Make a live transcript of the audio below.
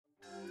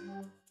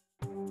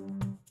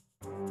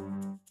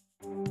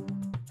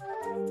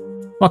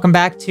Welcome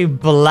back to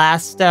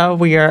Blasto.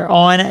 We are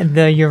on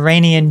the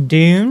Uranian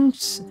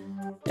Dunes,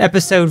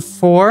 episode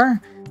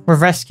 4.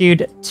 We've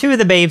rescued 2 of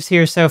the babes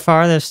here so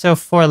far. There's still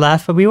 4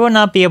 left, but we will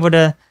not be able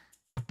to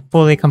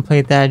fully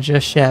complete that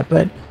just yet.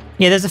 But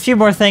yeah, there's a few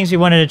more things we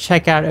wanted to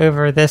check out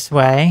over this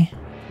way,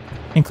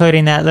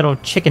 including that little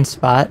chicken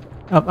spot.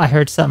 Oh, I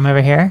heard something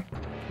over here.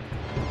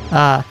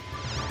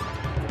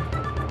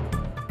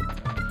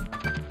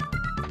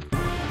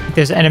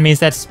 There's enemies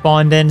that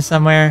spawned in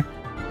somewhere.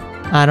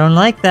 I don't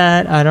like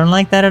that. I don't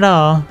like that at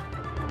all.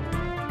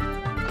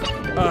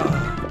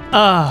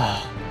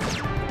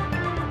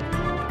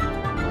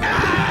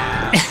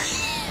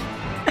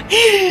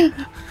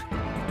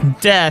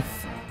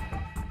 Death.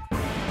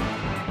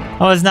 I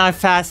was not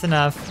fast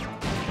enough.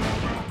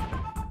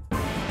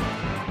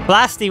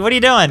 Blasty, what are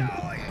you doing?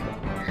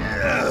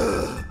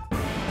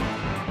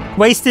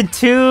 Wasted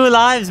 2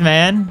 lives,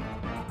 man.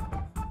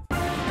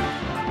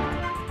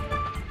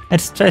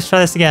 Let's try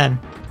this again.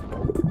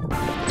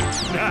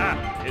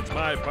 It's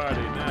my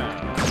party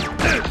now.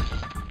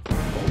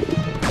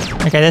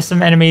 Okay, there's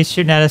some enemies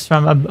shooting at us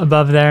from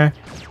above there.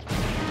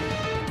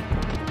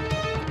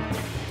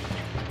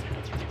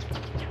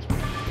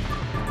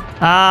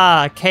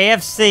 Ah,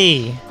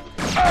 KFC.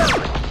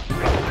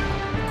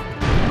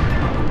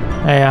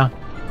 There you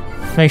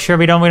go. Make sure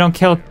we don't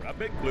kill A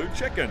big blue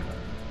chicken.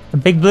 a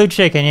big blue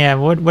chicken. Yeah,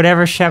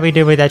 whatever shall we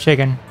do with that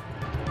chicken?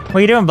 What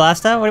are you doing,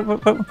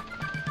 Blasto?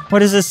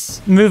 What is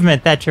this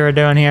movement that you're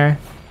doing here?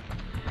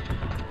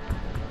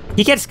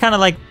 He gets kind of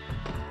like...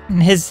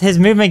 His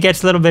movement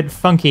gets a little bit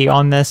funky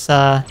on this,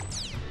 Why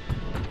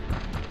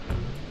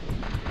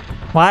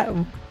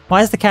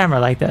is the camera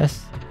like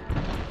this?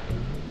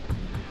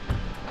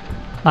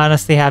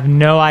 Honestly, have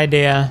no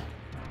idea.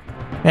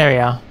 There we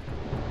go.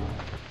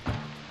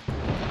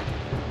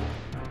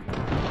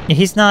 Yeah,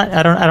 he's not...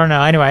 I don't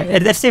know. Anyway,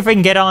 let's see if we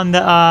can get on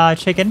the,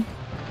 chicken.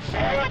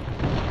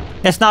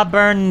 Let's not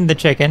burn the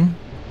chicken.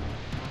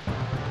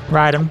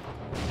 Ride him.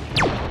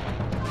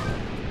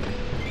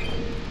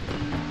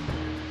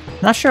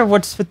 Not sure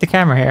what's with the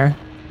camera here.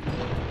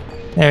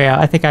 There we go.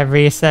 I think I've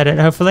reset it,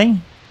 hopefully.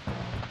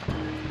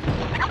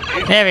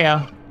 There we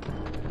go.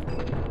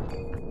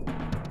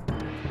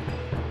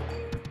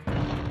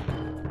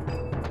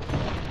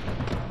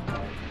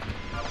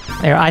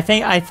 There, I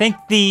think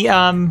the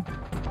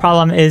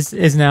problem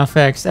is now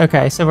fixed.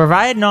 Okay, so we're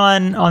riding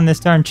on this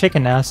darn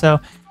chicken now. So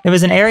there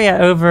was an area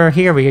over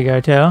here we could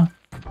go to.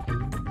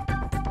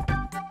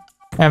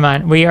 Never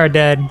mind, we are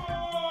dead.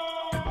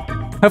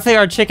 Hopefully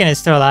our chicken is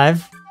still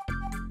alive.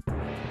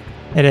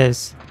 It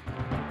is.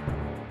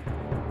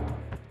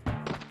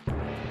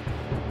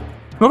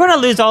 We're gonna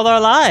lose all our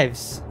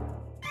lives.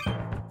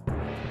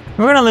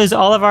 We're gonna lose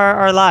all of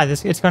our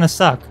lives. It's gonna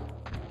suck.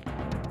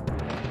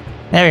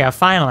 There we go,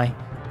 finally.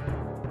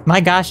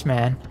 My gosh,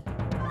 man.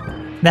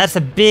 That's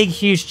a big,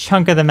 huge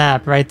chunk of the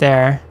map right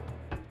there.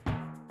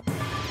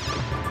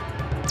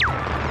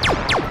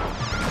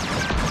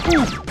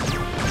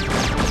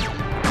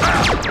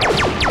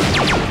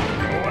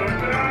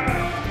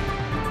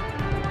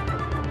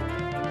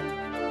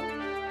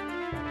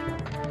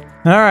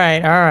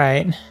 Alright,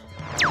 alright.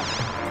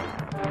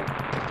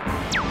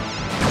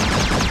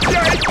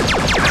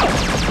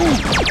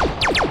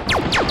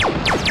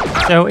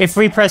 So if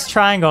we press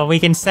triangle, we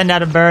can send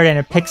out a bird and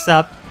it picks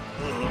up.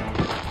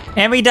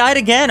 And we died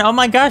again! Oh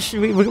my gosh,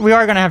 we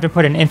are gonna have to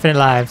put in infinite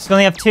lives. We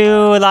only have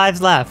 2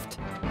 lives left.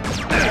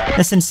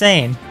 That's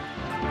insane.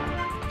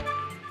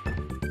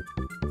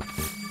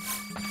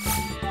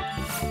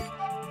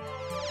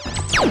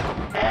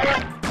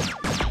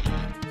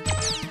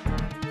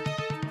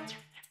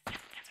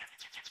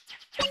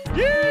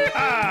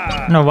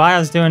 I don't know why I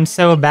was doing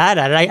so bad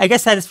at it. I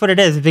guess that's what it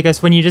is,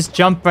 because when you just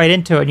jump right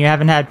into it and you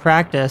haven't had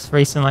practice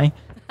recently.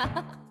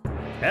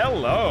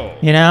 Hello.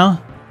 You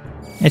know?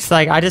 It's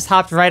like, I just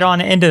hopped right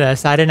on into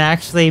this. I didn't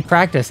actually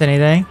practice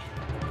anything.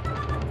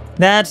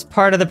 That's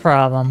part of the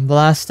problem,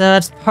 Blasto.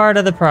 That's part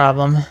of the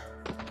problem.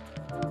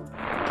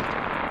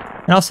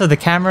 And also, the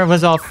camera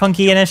was all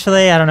funky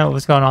initially. I don't know what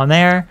was going on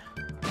there.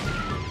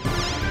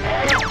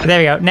 But there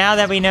we go. Now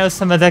that we know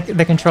some of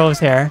the controls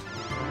here.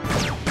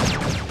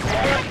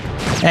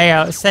 There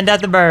you go. Send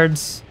out the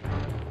birds.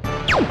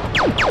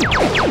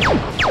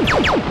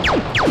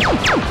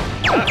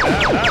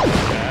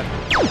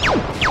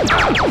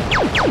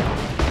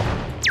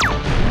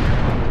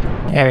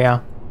 There we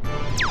go.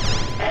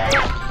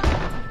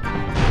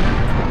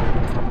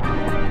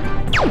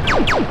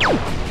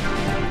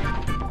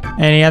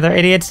 Any other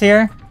idiots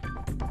here?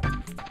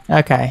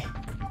 Okay.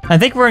 I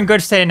think we're in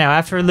good state now.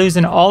 After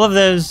losing all of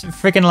those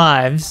freaking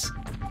lives,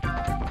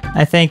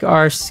 I think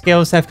our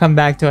skills have come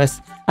back to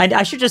us.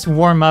 I should just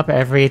warm up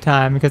every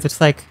time, because it's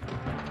like...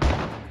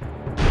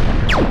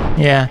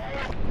 Yeah.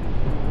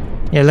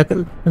 Yeah, look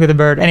at the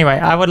bird. Anyway,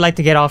 I would like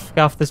to get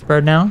off this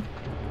bird now.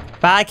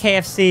 Bye,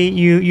 KFC.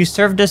 You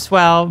served us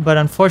well, but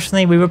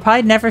unfortunately, we will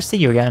probably never see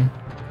you again.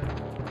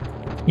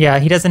 Yeah,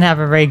 he doesn't have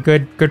a very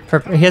good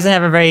purpose. He doesn't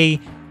have a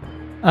very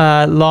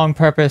long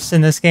purpose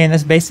in this game.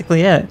 That's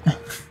basically it.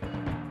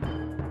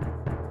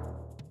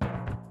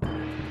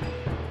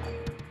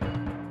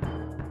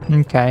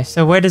 Okay,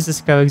 so where does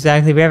this go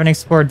exactly? We haven't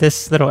explored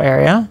this little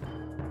area.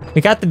 We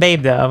got the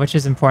babe though, which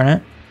is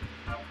important.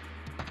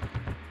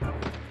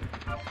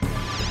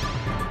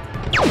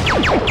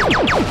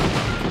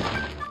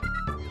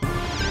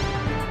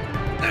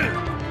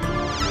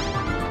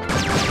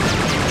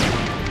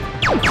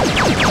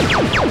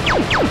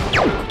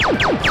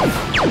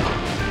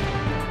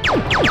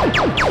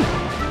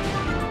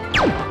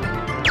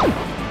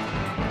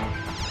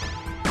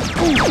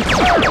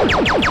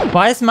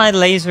 Why is my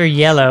laser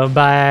yellow,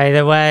 by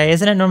the way?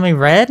 Isn't it normally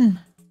red? And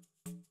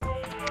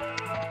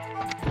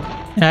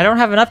I don't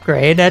have an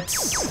upgrade.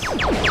 That's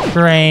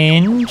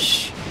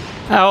strange.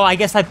 Oh, I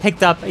guess I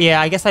picked up...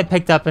 Yeah, I guess I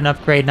picked up an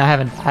upgrade and I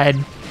haven't died.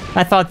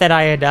 I thought that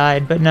I had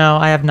died, but no,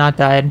 I have not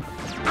died.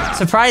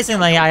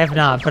 Surprisingly, I have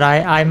not, but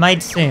I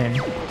might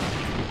soon.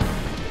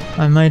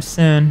 I might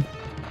soon.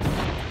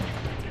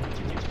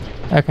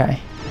 Okay.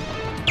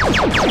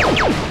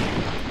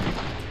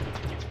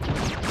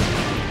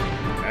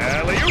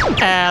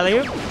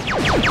 Alley-oop.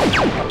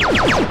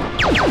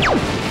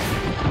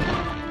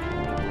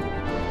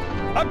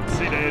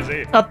 Upsy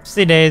daisy.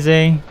 Upsy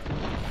daisy.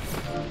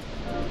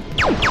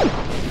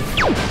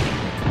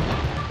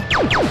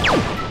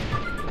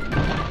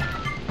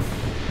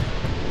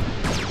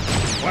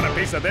 Want a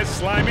piece of this,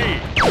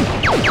 Slimy?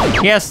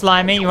 Yeah,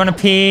 Slimy, you want a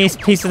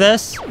piece of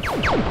this?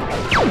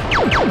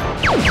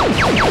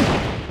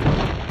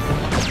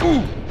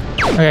 Ooh.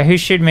 Okay, who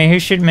shoot me? Who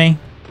shoot me?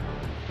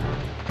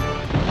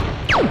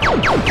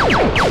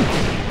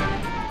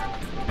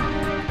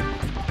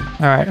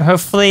 Alright,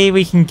 hopefully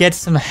we can get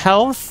some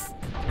health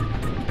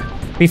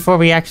before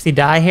we actually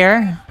die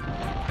here.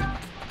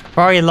 We've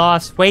already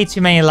lost way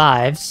too many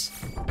lives,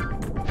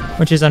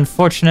 which is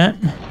unfortunate.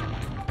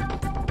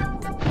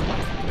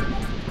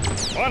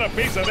 Want a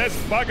piece of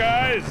this,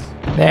 Buckeyes?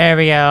 There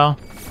we go.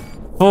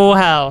 Full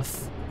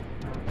health.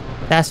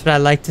 That's what I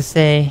like to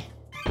see.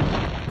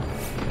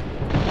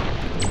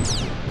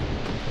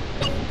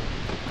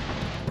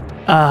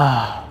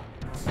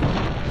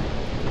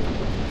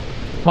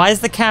 Why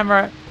is the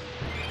camera...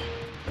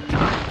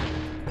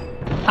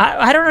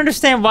 I don't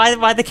understand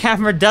why the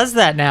camera does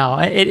that now.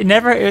 It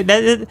never...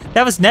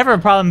 That was never a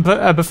problem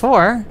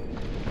before.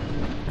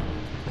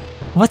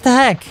 What the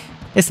heck?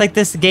 It's like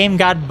this game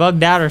got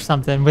bugged out or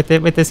something with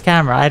this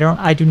camera.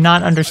 I do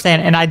not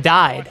understand, and I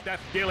died.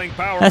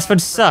 That's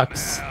what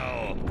sucks.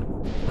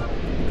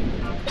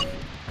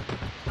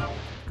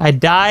 I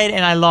died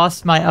and I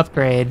lost my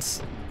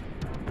upgrades.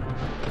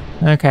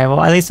 Okay,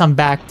 well at least I'm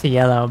back to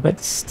yellow, but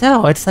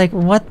still, it's like,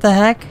 what the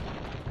heck?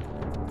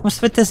 What's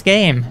with this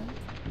game?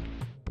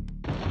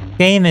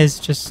 Game is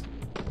just...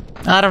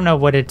 I don't know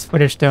what it's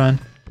doing.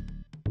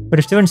 But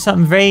it's doing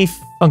something very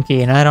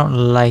funky and I don't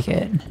like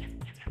it.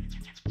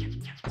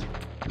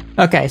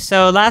 Okay,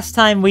 so last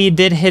time we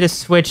did hit a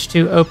switch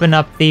to open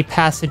up the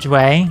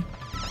passageway.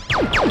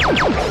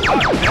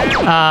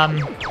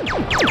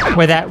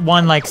 Where that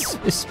one, like,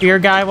 spear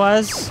guy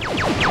was.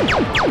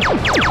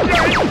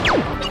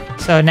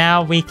 So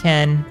now we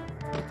can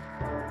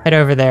head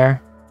over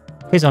there.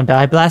 Please don't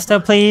die.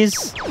 Blasto,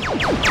 please.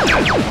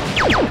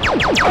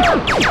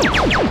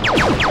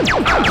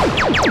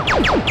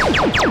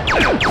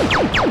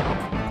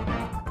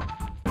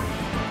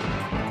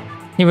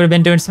 He would have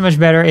been doing so much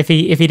better if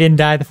he didn't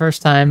die the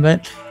first time,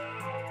 but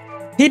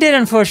he did,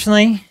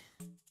 unfortunately.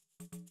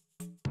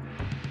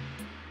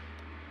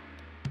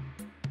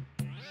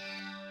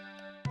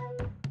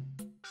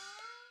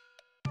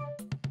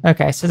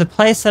 Okay, so the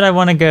place that I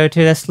want to go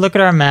to, let's look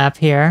at our map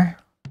here.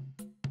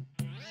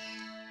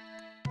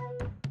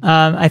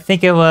 I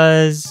think it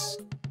was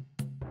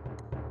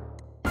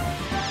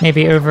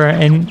maybe over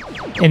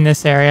in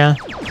this area.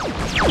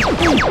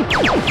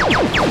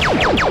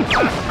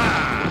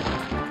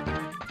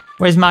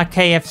 Where's my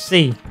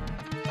KFC?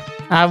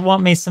 I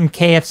want me some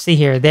KFC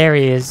here. There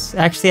he is.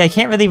 Actually, I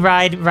can't really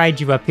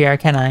ride you up here,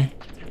 can I?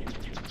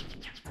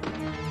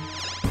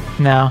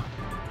 No.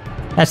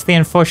 That's the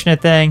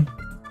unfortunate thing.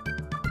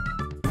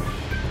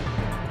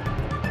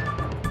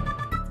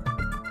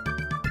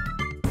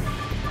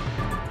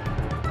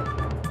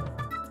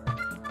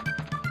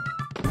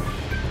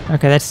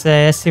 Okay, let's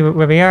see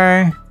where we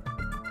are.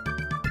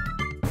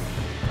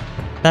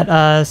 Let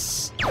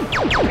us...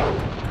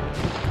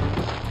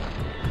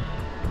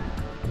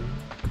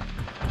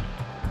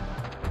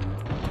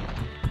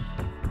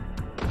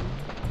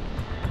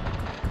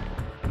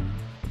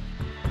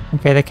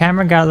 Okay, the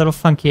camera got a little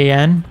funky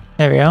again.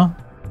 There we go.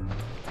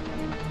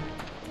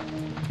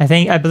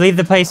 I believe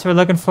the place we're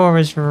looking for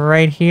is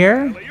right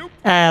here.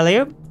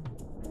 Alley-oop.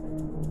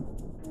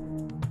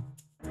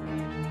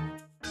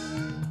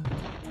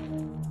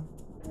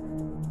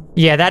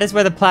 Yeah, that is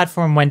where the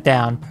platform went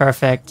down.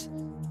 Perfect.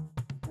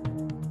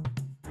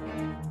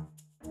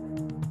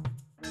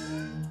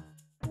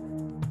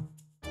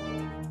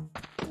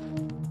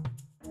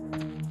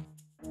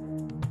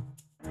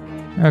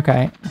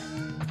 Okay.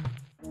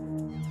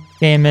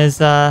 Game is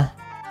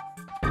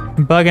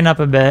bugging up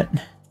a bit.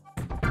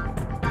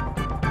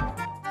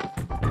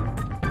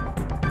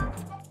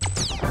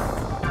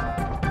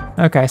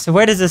 Okay, so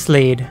where does this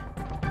lead?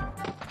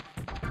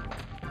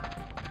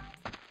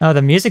 Oh,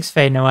 the music's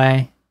fading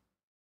away.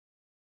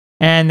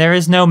 And there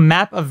is no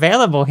map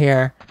available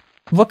here.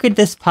 What could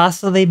this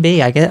possibly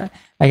be? I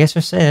guess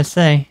we're saying, let's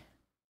see.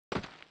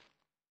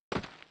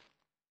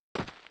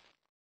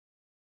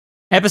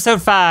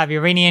 Episode 5,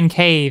 Uranian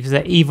Caves,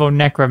 the evil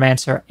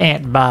necromancer,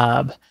 Aunt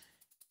Bob.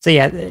 So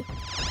yeah,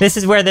 this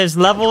is where there's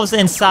levels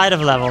inside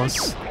of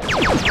levels.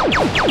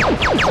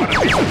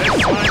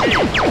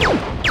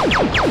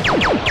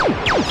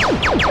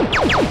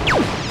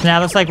 Now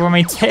it looks like we're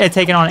going to be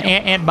taking on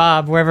Aunt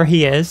Bob, wherever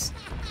he is.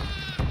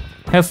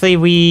 Hopefully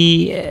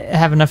we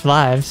have enough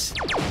lives.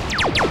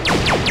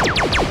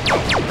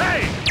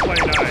 Hey, play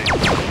nice.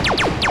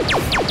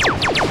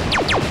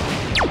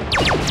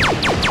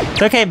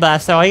 It's okay,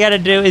 Blasto. All you gotta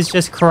do is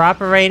just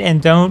cooperate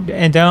and don't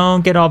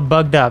get all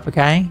bugged up,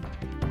 okay?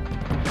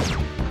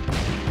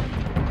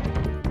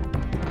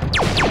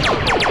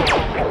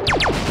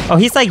 Oh,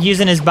 he's like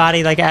using his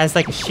body like as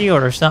like a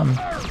shield or something.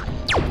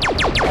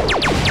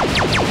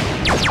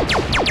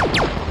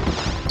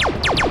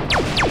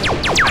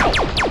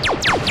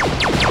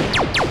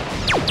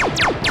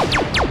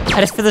 I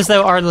just feel as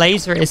though our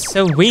laser is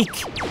so weak.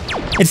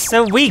 It's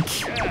so weak.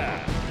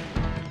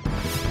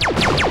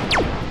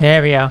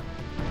 There we go.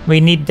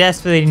 We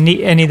desperately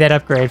need that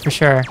upgrade for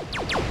sure.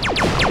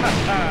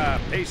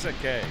 Piece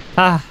of cake.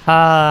 Ha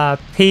ha,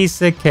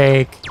 piece of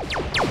cake.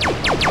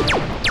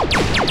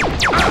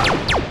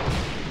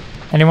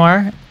 Any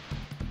more?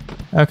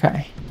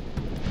 Okay.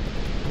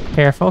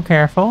 Careful,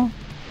 careful.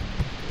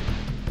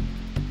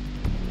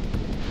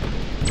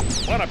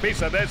 Want a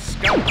piece of this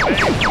scum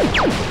face?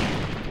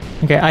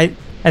 Okay,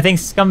 I think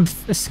scum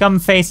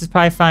face is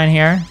probably fine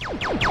here.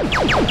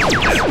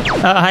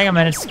 Oh, hang on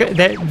a minute.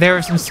 There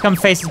were some scum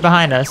faces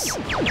behind us.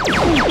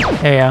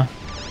 There you go.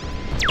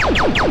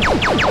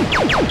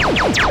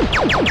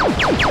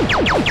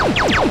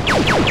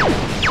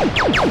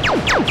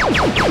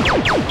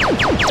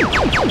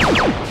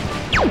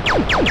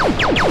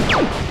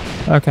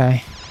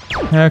 Okay.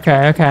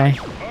 Okay.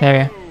 There we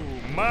go.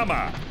 Oh,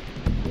 mama.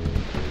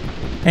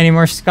 Any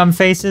more scum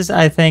faces?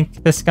 I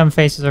think the scum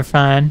faces are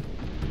fine.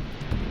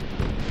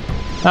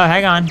 Oh,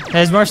 hang on.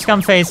 There's more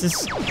scum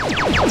faces.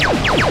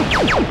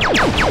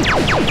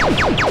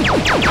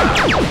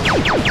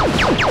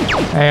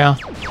 There you go.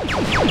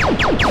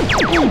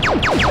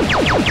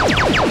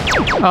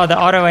 Oh, the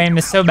auto aim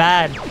is so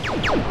bad.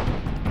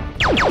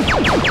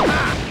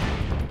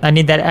 I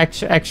need that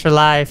extra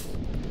life.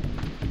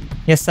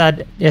 Yes,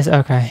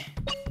 okay.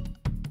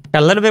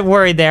 Got a little bit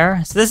worried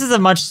there. So this is a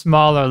much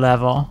smaller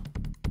level.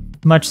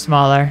 Much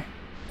smaller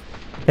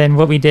than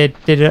what we did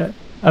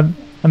a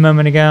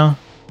moment ago.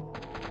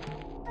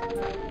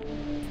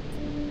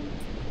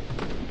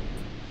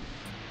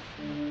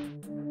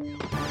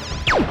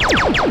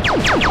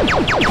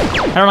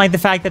 I don't like the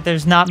fact that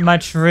there's not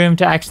much room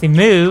to actually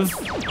move.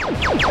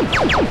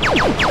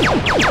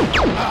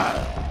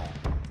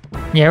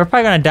 Yeah, we're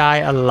probably gonna die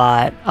a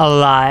lot.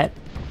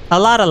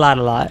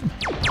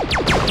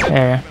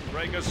 There.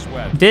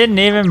 Didn't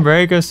even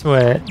break a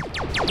sweat.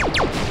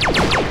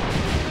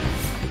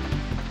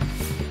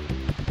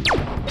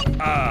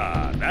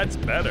 Ah, that's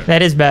better.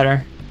 That is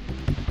better.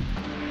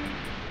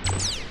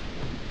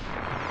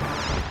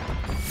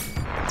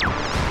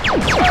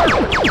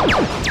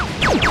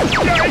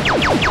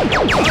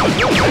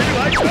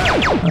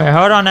 Okay,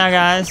 hold on now,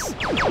 guys.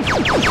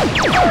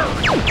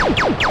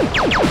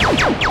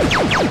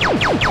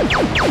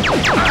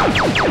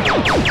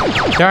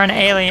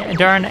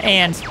 Darn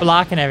ants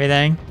blocking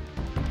everything.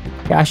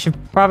 Okay, I should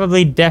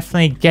probably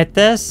definitely get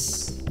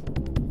this.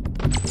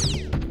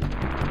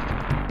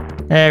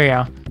 There we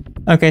go.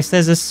 Okay, so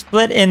there's a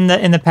split in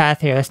the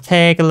path here. Let's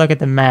take a look at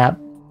the map.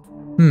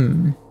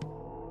 Why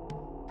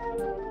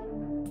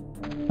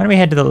don't we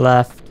head to the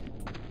left?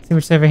 See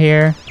what's over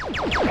here.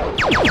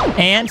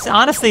 Ants.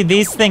 Honestly,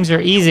 these things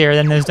are easier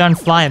than those darn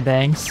flying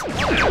things.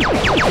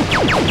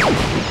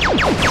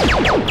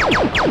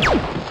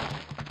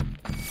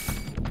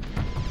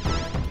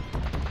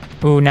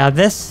 Ooh, now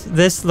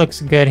this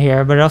looks good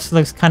here, but it also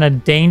looks kind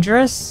of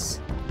dangerous.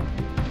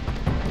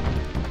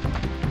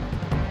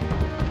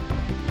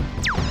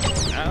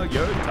 Now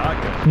you're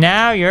talking.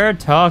 Now you're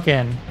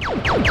talking.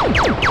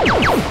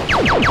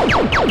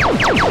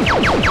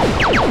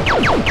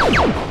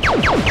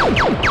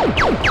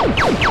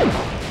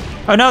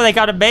 Oh no, they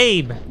got a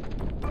babe.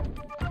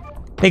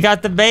 They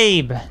got the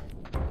babe.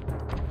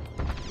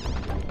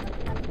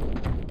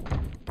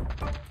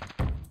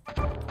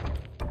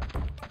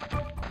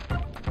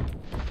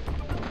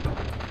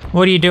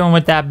 What are you doing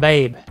with that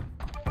babe?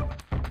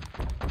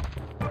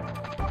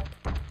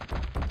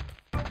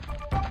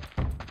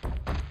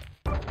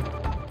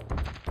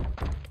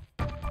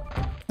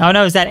 Oh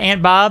no, is that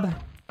Aunt Bob?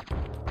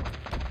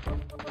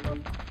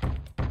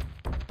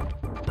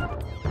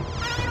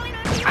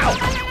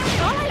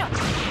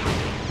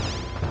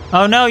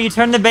 Oh no, you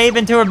turned the babe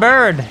into a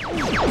bird.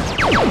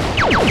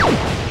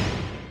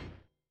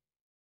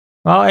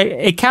 Well,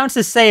 it counts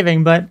as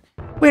saving, but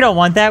we don't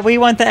want that. We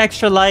want the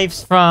extra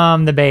lives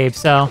from the babe,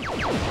 so.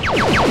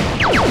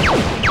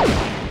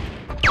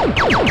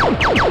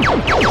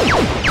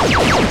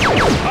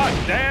 Hot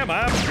damn,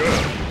 I'm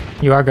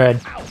good. You are good.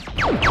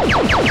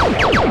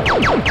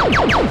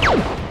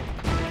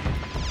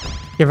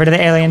 Get rid of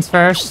the aliens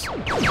first.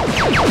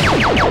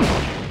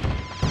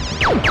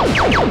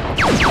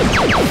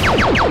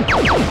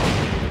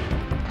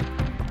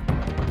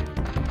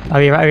 I'll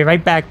be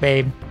right back,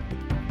 babe.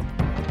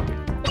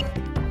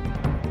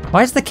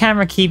 Why does the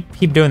camera keep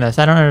doing this?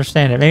 I don't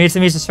understand it. Maybe it's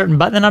a certain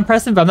button that I'm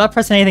pressing, but I'm not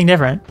pressing anything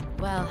different.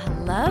 Well,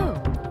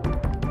 hello.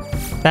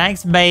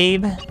 Thanks,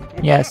 babe.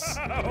 Yes.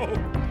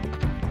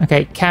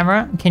 Okay,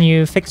 camera, can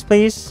you fix,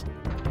 please?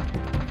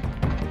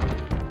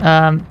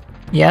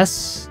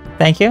 Yes.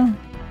 Thank you.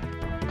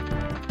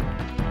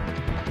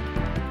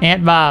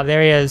 Aunt Bob,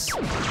 there he is.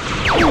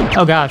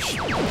 Oh, gosh.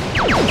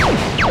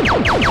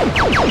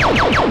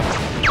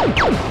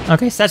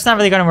 Okay, so that's not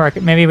really gonna work.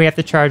 Maybe we have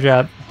to charge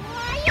up.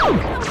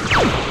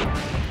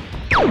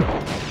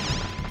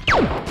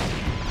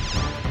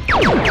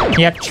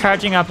 Yep,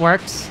 charging up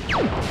works.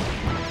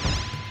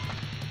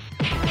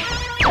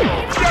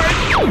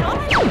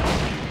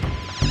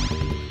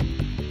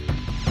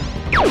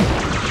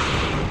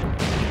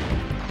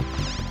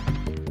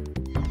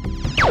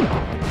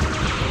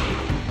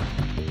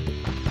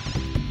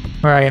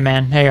 Where are you,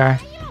 man? There you are.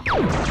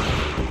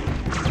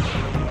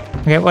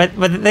 Okay, what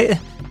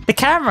the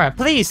camera,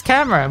 please,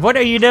 camera. What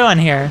are you doing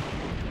here?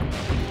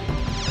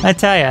 I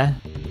tell ya,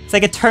 it's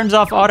like it turns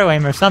off auto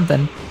aim or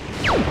something.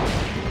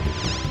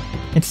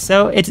 It's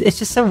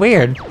just so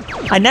weird.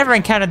 I never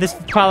encountered this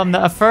problem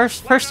the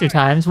first two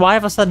times. Why all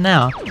of a sudden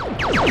now?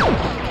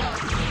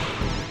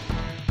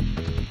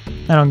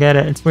 I don't get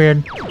it. It's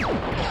weird.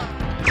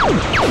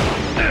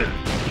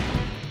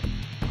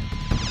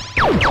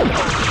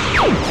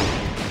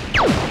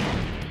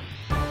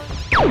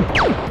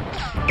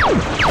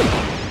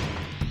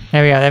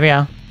 There we go, there we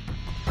go.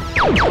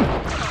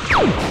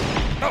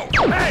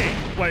 Oh, hey,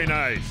 play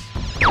nice.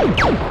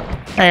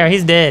 There,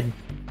 he's dead.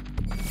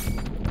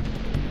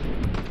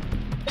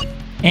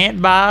 Aunt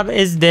Bob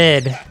is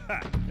dead.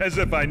 As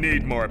if I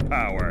need more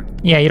power.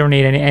 Yeah, you don't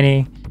need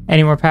any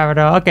more power at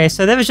all. Okay,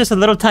 so there was just a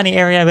little tiny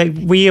area, but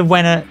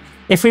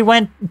if we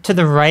went to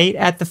the right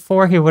at the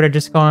fork, he would have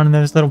just gone on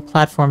those little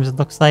platforms, it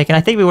looks like, and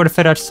I think we would have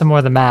fit out some more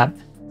of the map.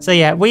 So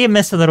yeah, we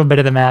missed a little bit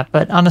of the map,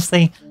 but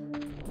honestly,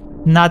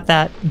 not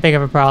that big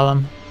of a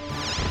problem.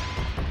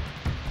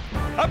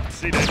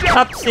 Upsy daisy.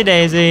 Upsy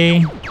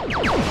daisy.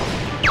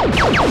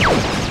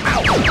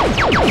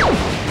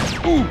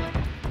 Ooh.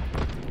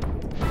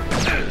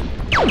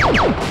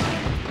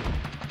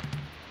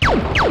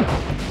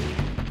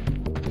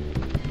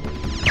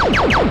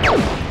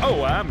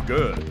 Oh, I'm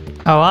good.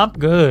 Oh, I'm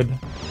good.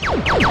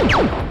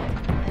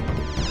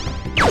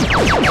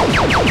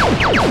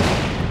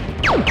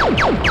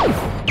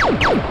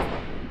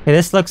 Okay,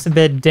 this looks a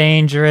bit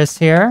dangerous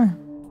here.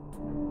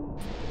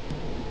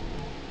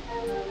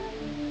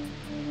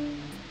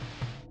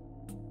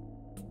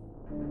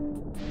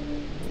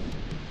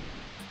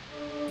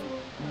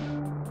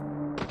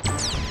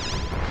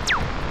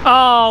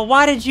 Oh,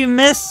 why did you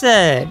miss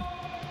it?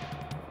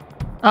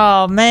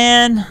 Oh,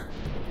 man.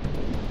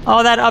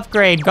 Oh, that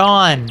upgrade,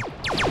 gone.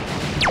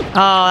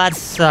 Oh, that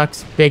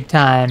sucks big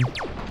time.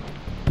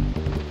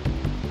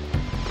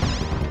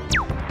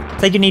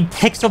 It's like you need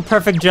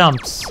pixel-perfect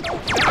jumps.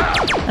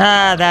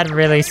 Ah, that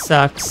really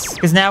sucks.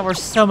 Because now we're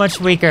so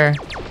much weaker.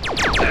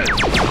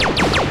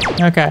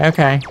 Okay,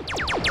 okay.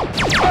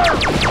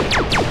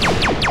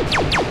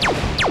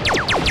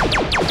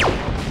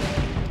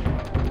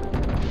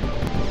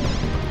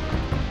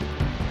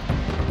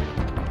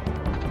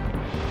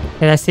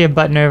 Okay, I see a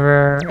button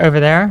over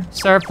there.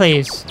 Sir,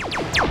 please.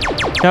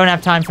 Don't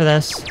have time for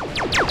this. Didn't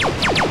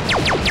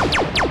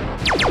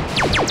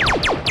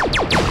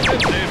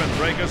even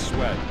break a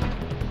sweat.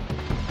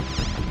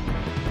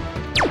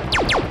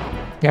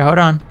 Yeah, hold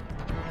on.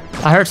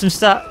 I heard some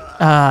stuff.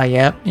 Ah,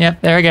 yep,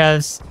 there it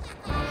goes.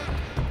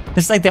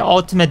 This is like the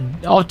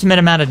ultimate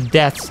amount of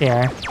deaths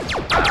here.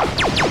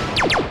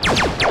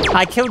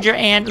 I killed your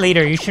ant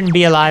leader. You shouldn't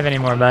be alive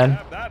anymore, bud.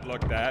 Have that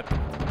looked at.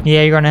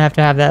 Yeah, you're gonna have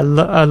to have that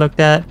looked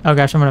at. Oh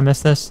gosh, I'm gonna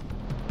miss this.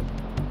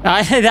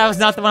 That was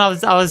not the one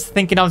I was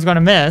thinking I was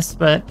gonna miss,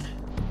 but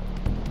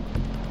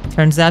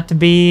turns out to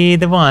be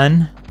the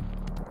one.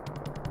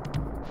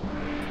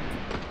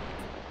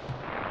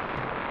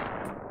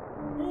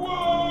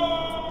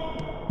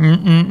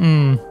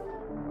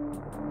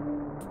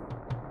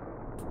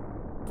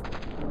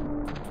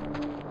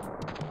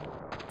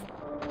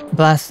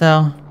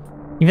 Blasto,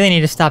 you really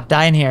need to stop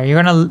dying here.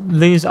 You're gonna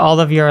lose all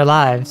of your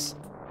lives.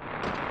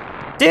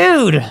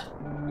 Dude!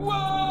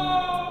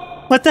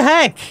 What the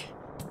heck?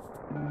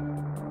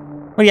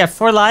 What, you have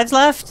 4 lives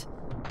left?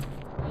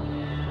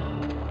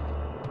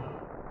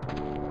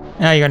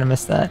 Oh, you're gonna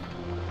miss that.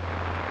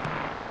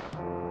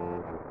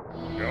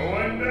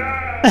 Going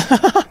down.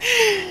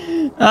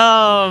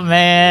 Oh,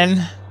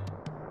 man.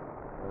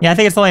 Yeah, I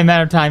think it's only a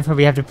matter of time before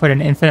we have to put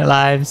in infinite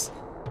lives.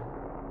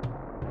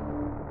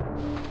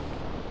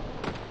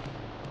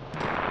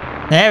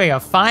 There we go.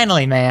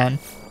 Finally, man.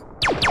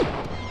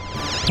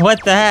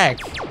 What the heck?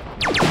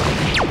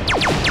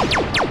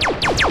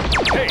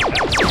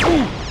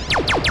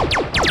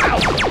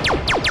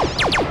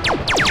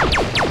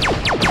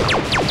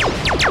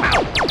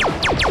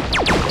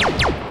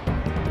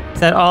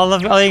 That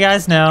all you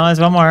guys know.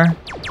 There's one more.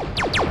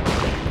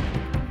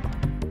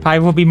 Probably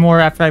will be more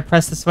after I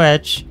press the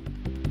switch.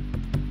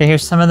 Okay,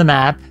 here's some of the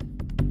map.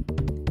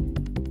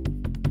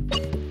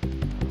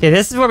 Okay,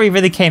 this is what we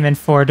really came in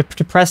for,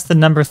 to press the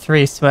number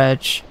 3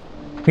 switch.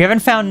 We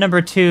haven't found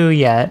number 2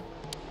 yet.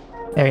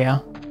 There we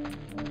go.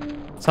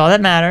 That's all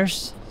that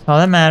matters. That's all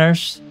that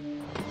matters.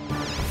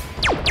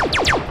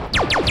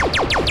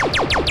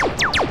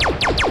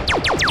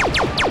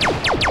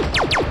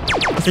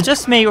 Is it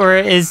just me, or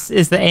is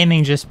the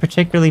aiming just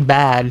particularly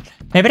bad?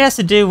 Maybe it has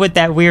to do with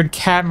that weird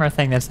camera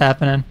thing that's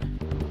happening.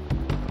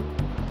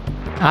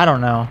 I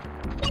don't know.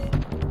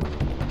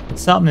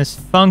 Something is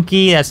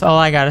funky, that's all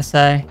I gotta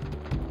say.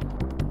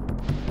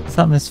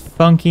 Something is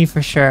funky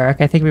for sure.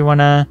 Okay, I think we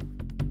wanna...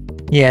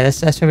 Yeah,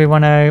 that's where we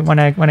wanna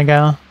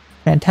go.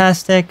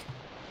 Fantastic.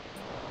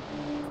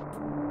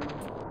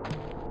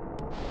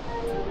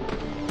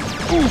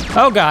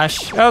 Oh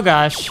gosh, oh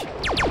gosh.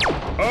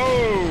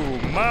 Oh,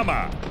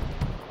 mama.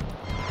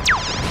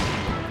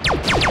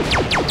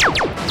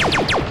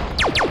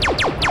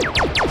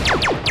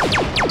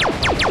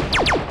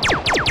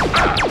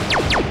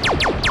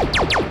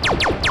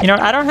 You know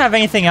what? I don't have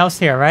anything else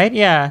here, right?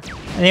 Yeah.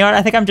 You know what?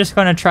 I think I'm just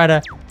gonna try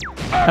to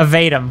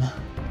evade him.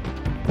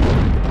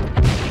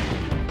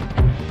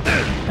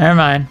 Never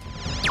mind.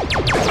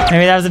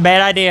 Maybe that was a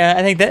bad idea.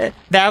 I think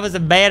that was a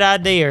bad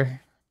idea.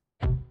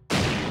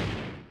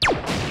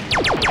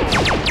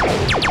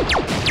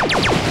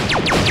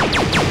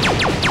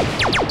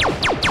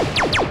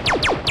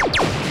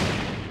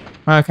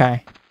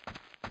 Okay.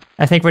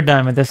 I think we're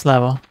done with this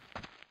level.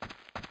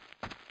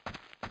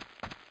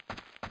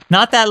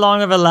 Not that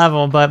long of a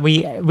level, but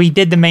we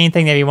did the main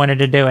thing that we wanted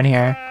to do in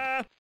here.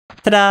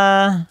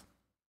 Ta-da!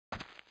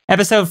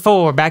 Episode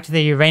 4, back to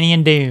the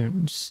Uranian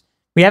Dunes.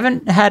 We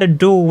haven't had a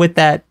duel with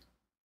that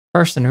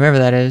person, whoever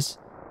that is,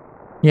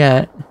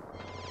 yet.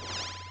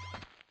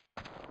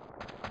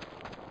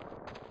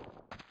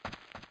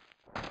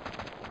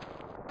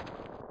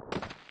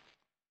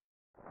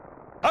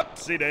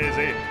 Upsy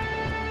daisy.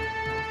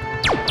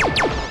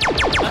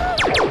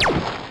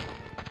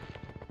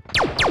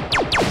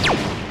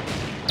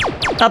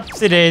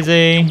 Upsy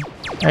daisy.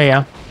 There you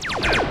go.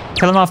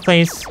 Kill him off,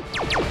 please.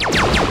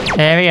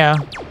 There we go.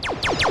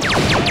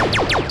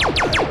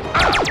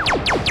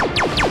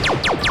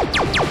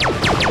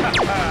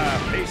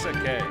 Piece of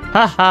cake.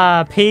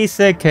 Haha, piece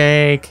of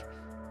cake.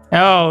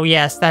 Oh,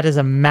 yes, that is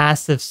a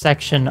massive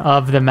section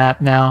of the map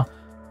now.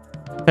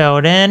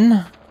 Filled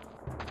in.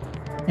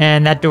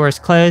 And that door is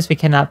closed. We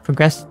cannot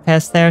progress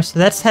past there. So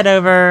let's head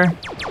over.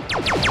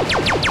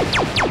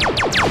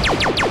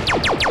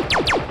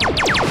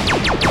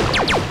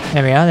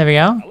 There we go, there we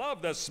go. I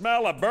love the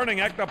smell of burning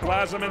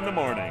ectoplasm in the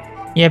morning.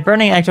 Yeah,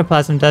 burning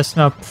ectoplasm does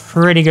smell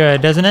pretty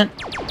good, doesn't it?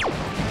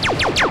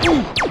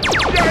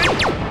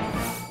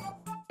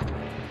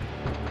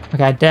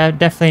 Okay, I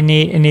definitely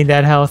need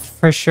that health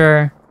for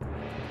sure.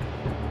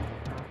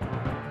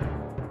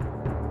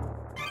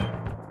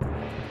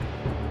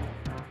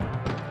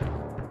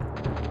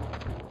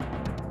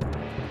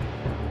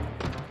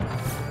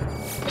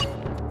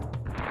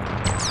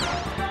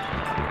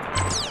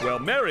 Well,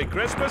 Merry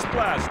Christmas,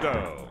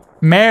 Blasto.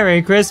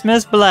 Merry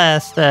Christmas,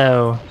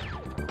 Blasto.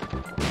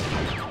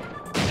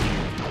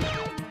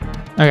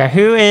 Okay,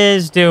 who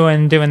is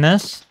doing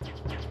this?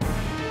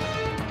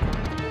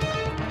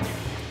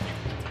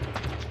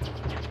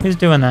 Who's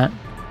doing that?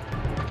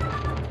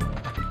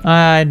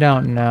 I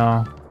don't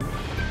know.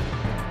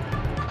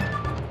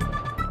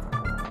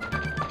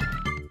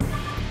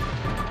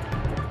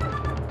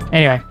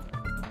 Anyway,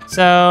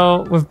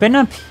 so we've been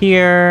up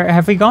here.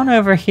 Have we gone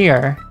over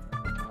here?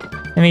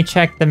 Let me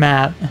check the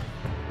map.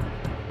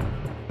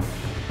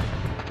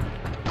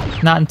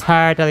 Not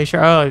entirely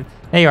sure. Oh,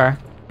 there you are.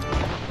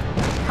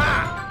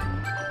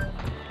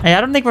 Hey, I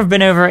don't think we've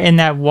been over in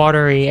that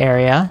watery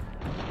area.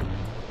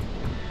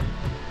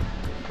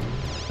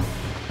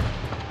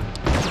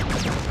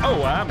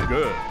 Oh, I'm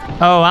good.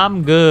 Oh,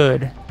 I'm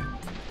good.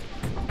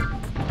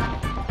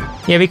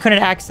 Yeah, we couldn't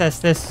access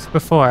this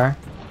before.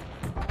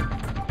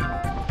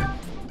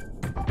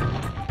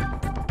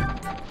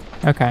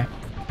 Okay.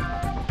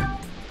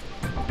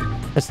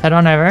 Let's head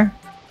on over.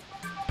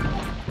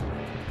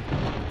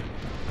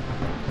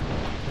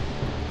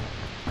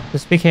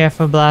 Just be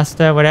careful,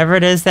 Blasto. Whatever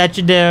it is that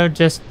you do,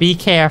 just be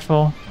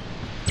careful.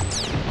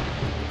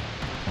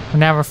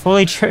 Now we're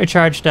fully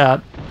charged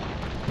up.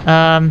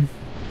 Some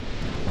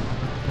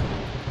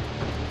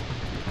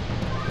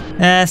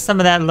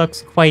of that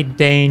looks quite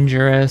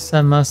dangerous,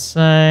 I must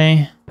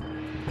say.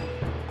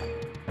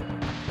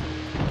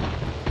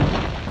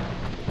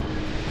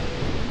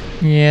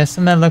 Yeah,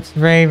 some of that looks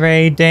very,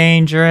 very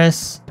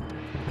dangerous.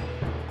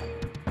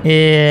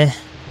 Yeah.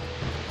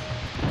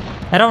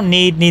 I don't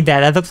need that.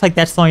 That looks like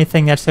that's the only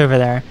thing that's over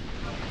there.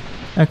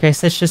 Okay,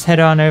 so let's just head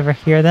on over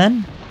here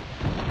then.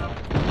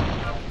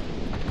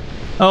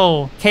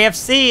 Oh,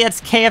 KFC!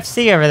 It's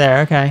KFC over there.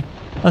 Okay.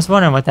 I was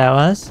wondering what that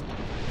was.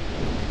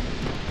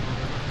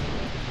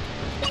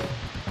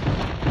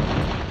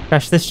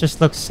 Gosh, this just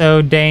looks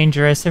so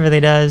dangerous. It really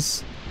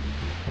does.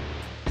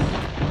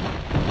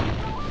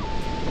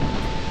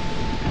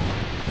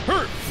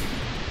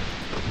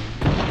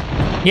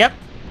 Yep.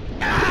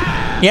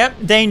 Yep,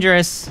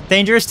 dangerous.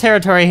 Dangerous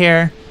territory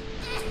here.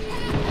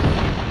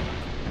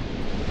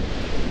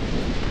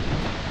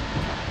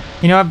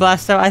 You know what,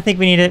 Blasto? I think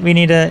we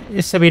need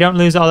to, so we don't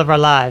lose all of our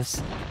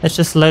lives. Let's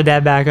just load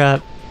that back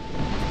up.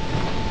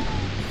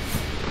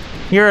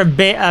 You're a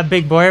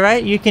big boy,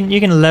 right? You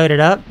can load it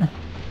up.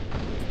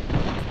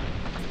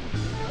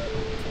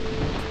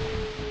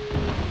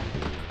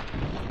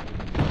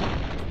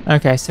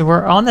 Okay, so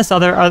we're on this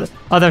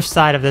other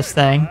side of this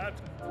thing.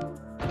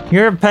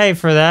 You're paid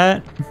for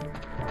that.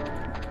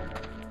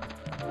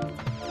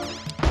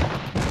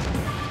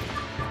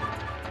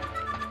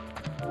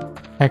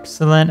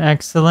 Excellent,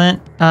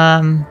 excellent.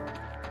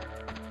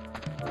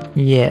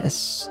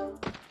 Yes.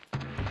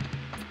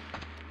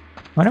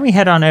 Why don't we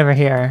head on over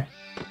here?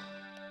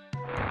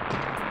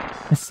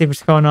 Let's see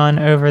what's going on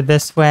over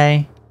this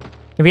way.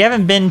 We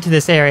haven't been to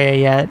this area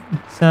yet,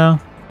 so...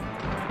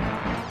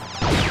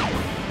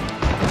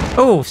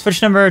 Oh,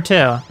 switch number 2.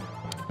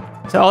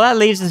 So all that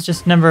leaves is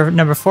just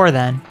number 4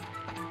 then.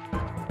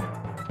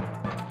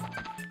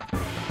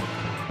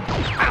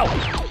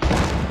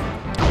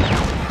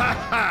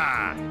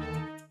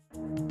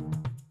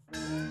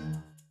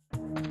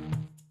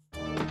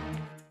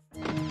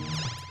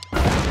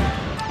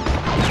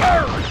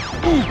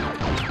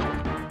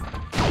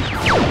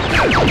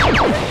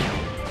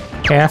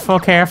 Careful,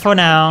 careful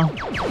now.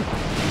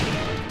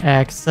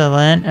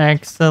 Excellent,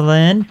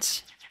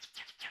 excellent.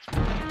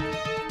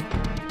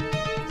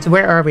 So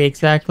where are we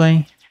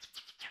exactly?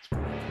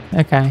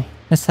 Okay,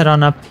 let's head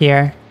on up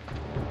here.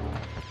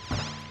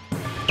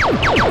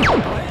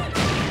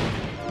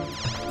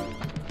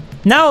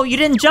 No, you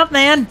didn't jump,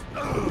 man!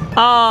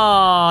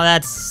 Oh,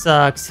 that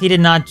sucks. He did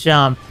not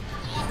jump.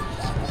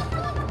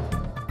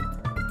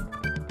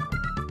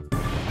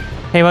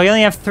 Okay, well, you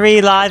only have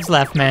 3 lives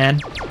left,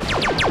 man.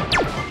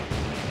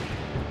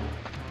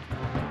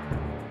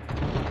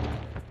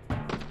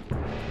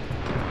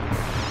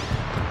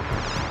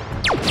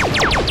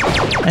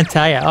 I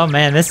tell you, oh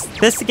man,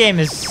 this game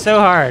is so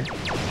hard.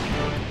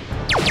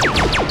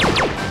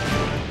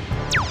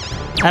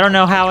 I don't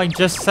know how it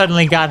just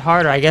suddenly got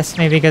harder. I guess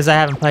maybe because I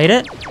haven't played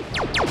it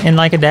in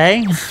like a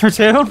day or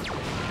 2,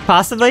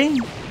 possibly.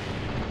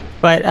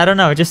 But I don't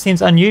know, it just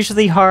seems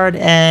unusually hard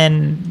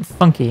and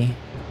funky.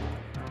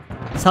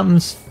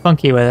 Something's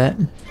funky with it.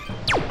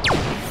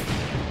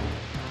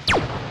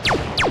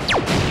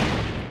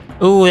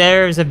 Ooh,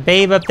 there's a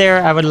babe up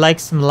there. I would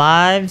like some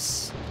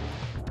lives.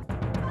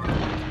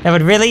 That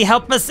would really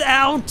help us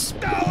out.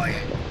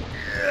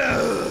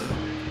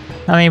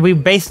 I mean, we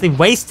basically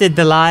wasted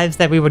the lives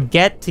that we would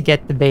get to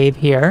get the babe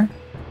here.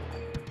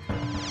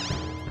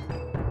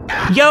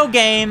 Yo,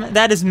 game,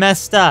 that is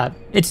messed up.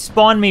 It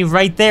spawned me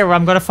right there where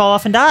I'm gonna fall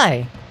off and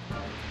die.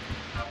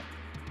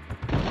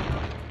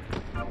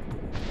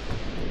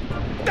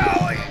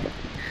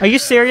 Are you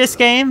serious,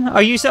 game?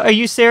 Are you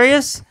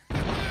serious?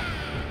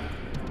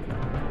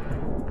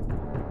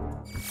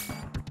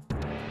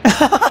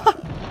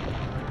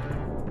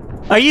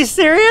 Are you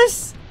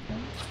serious?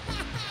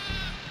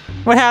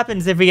 What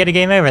happens if we get a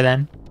game over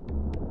then?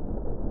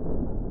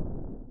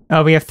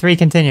 Oh, we have 3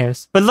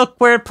 continues. But look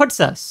where it puts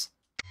us.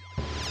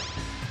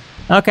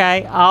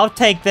 Okay, I'll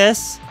take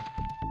this.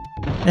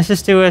 Let's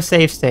just do a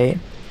save state.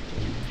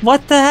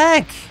 What the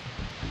heck?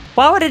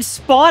 Why would it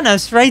spawn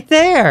us right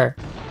there?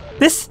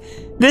 This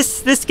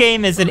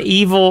game is an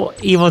evil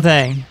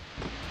thing.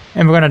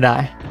 And we're gonna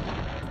die.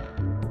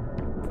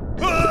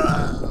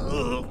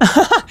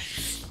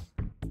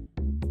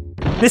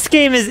 This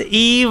game is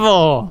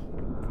evil.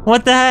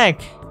 What the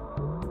heck?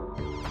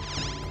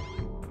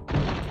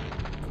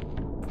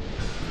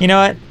 You know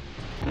what?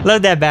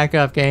 Load that back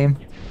up, game.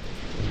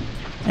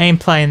 I ain't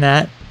playing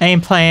that. I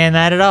ain't playing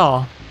that at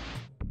all.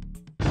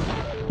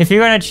 If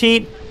you're gonna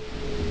cheat,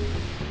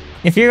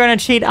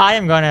 I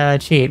am gonna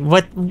cheat.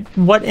 What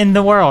in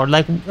the world?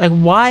 Like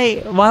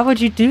why would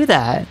you do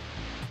that?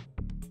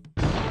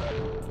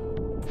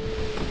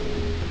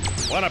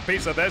 Want a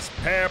piece of this,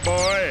 pair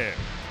boy?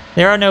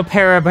 There are no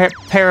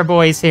para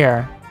boys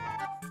here.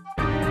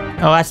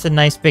 Oh, that's a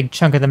nice big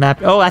chunk of the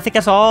map. Oh, I think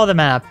that's all the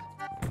map.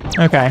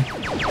 Okay.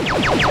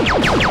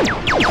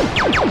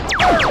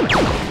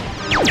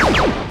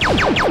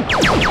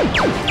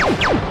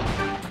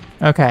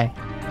 Okay.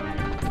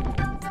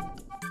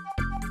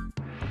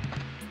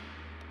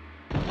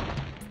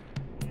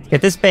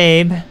 Get this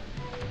babe.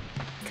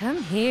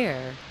 Come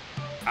here.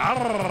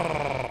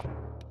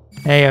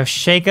 There you go.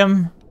 Shake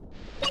him.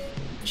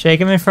 Shake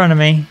him in front of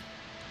me.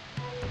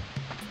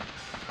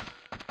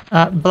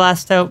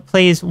 Blasto,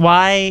 please.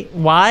 Why?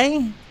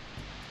 Why?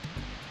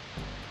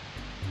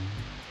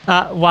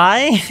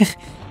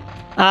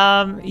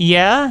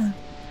 Yeah.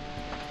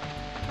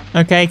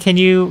 Okay, can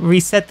you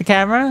reset the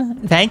camera?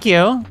 Thank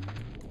you.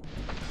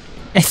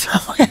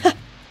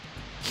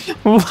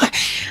 What?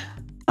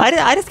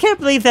 I just can't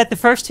believe that the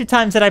first 2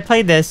 times that I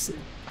played this,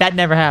 that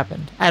never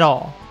happened at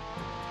all.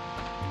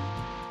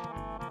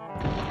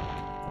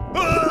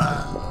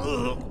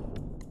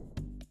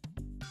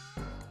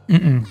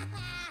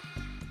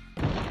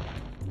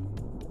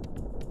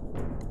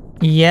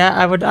 Yeah,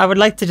 I would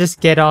like to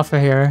just get off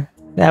of here.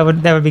 That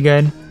would be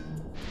good.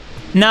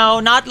 No,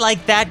 not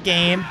like that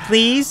game,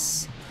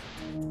 please.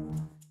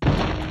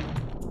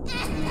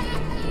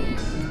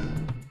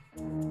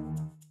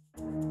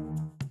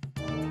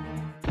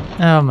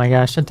 Oh my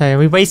gosh, I'll tell you,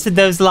 we wasted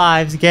those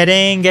lives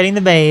getting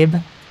the babe.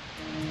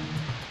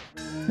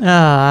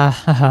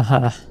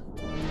 Ah,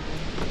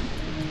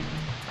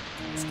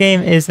 this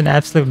game is an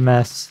absolute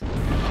mess. You'll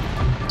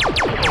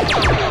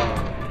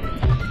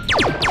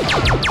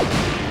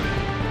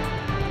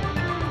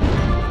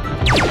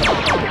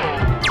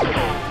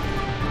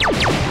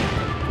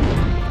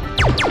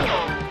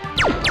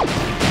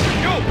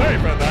pay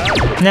for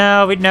that.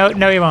 No,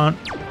 no, you won't.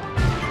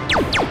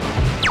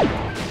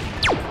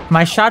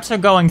 My shots are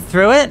going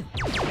through it.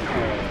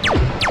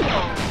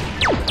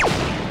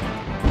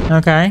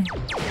 Okay.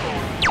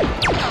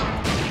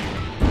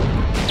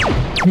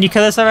 Can you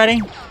kill this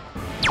already?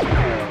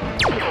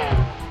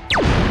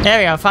 There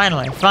we go,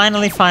 finally.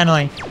 Finally.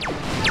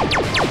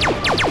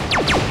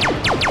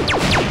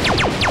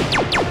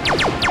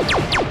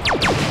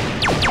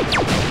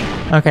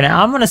 Okay,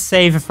 now I'm gonna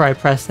save before I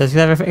press this,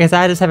 because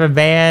I just have a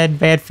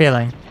bad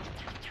feeling.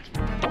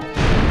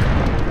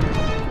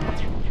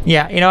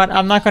 Yeah, you know what?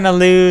 I'm not gonna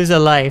lose a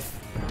life.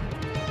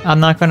 I'm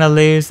not gonna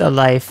lose a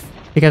life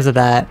because of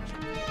that.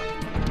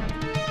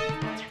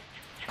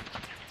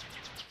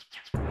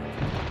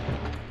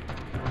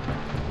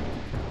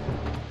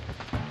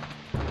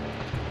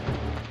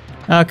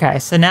 Okay,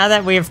 so now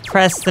that we've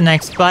pressed the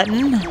next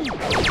button...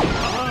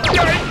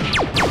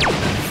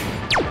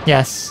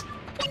 Yes.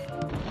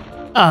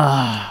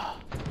 Ah.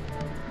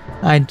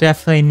 I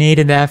definitely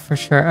needed that for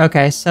sure.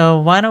 Okay, so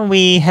why don't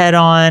we head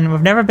on...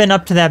 We've never been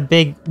up to that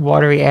big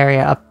watery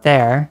area up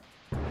there.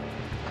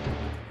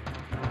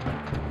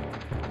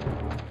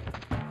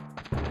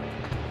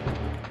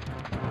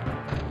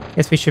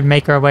 Guess we should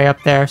make our way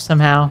up there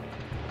somehow.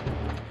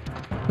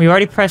 We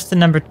already pressed the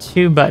number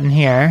 2 button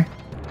here.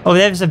 Oh,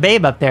 there's a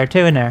babe up there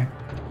too, in there.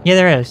 Yeah,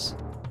 there is.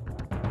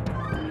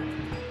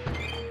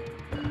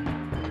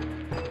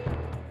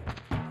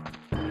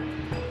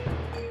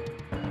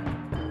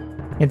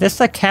 Yeah, this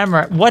is a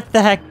camera. What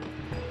the heck?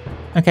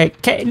 Okay,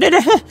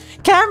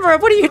 camera,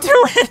 what are you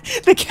doing?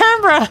 The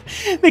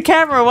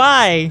camera,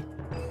 why?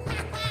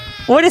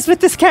 What is with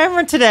this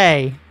camera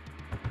today?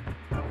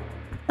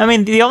 I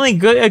mean, the only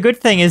good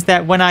thing is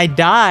that when I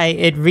die,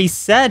 it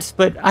resets,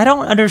 but I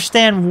don't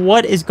understand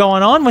what is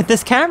going on with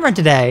this camera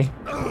today.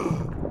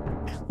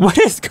 What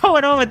is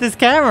going on with this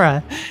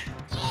camera?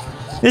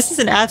 This is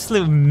an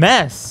absolute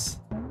mess.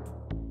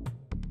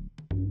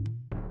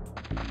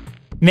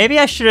 Maybe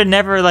I should have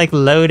never, like,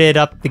 loaded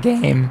up the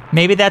game.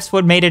 Maybe that's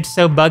what made it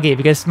so buggy,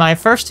 because my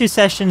first 2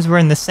 sessions were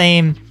in the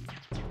same,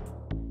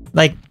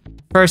 like,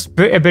 first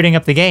booting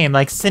up the game.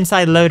 Like, since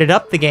I loaded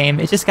up the game,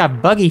 it just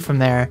got buggy from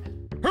there.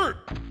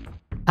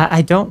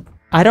 I don't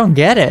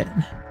get it.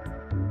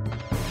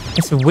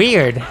 It's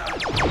weird.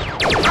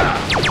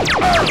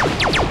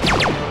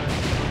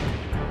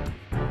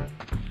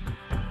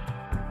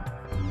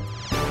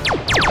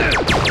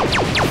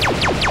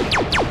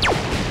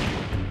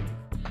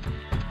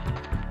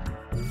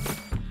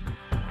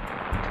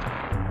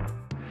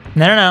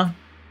 No.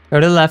 Go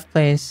to the left,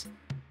 please.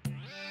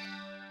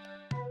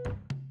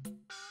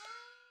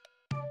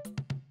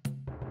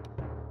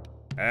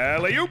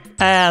 Alley-oop.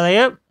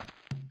 Alley-oop.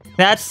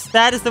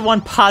 That is the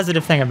one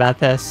positive thing about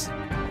this.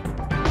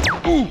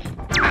 Ooh.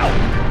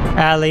 Ow.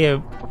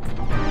 Alley-oop.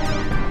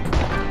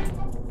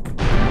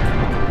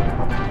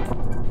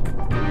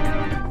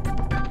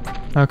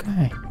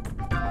 Okay.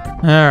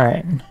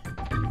 Alright.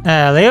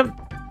 Alley-oop.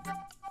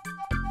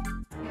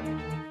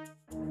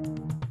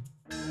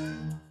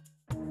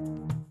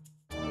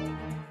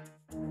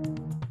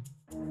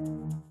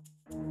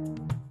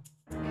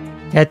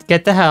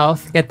 Get the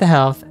health. Get the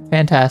health.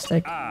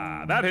 Fantastic.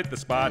 Ah, that hit the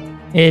spot.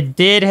 It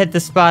did hit the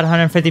spot.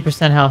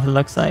 150% health, it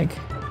looks like.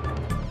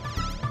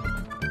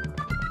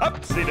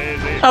 Upsy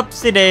daisy.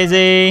 Upsy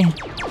daisy.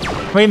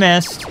 We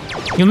missed.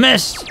 You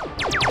missed.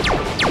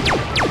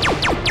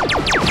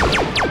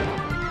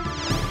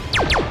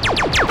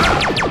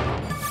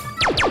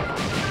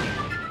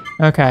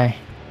 Okay.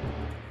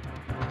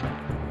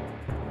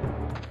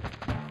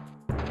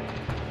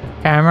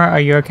 Camera, are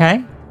you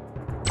okay?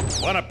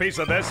 Want a piece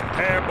of this,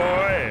 pair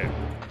boy?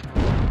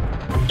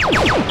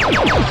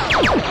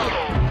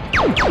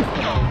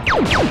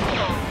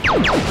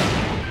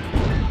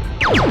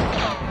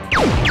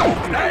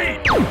 Hey!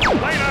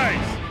 Play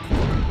nice!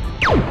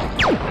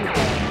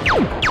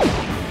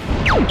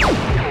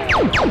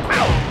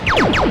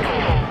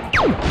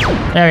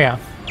 There we go.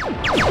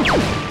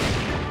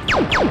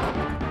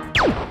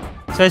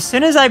 So as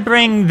soon as I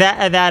bring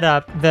that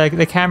up,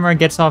 the camera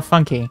gets all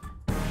funky.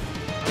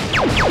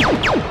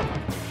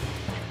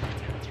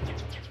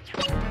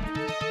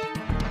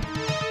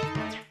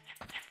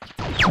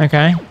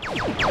 Okay.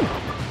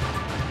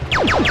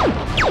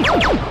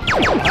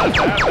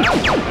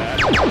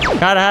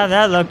 Gotta have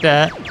that looked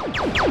at.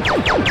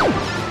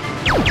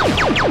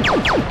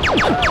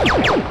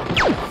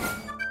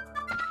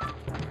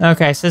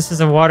 Okay, so this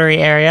is a watery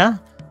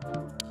area.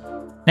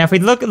 Now, if we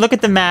look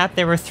at the map,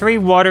 there were 3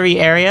 watery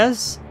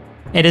areas.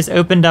 It has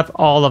opened up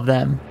all of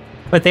them,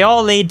 but they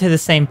all lead to the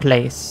same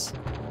place.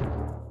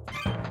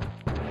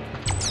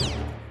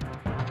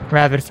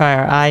 Rapid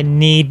fire. I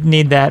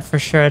need that for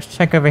sure. Let's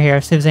check over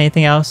here, see if there's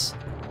anything else.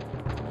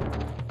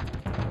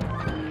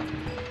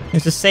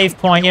 There's a save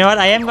point. You know what?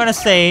 I am going to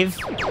save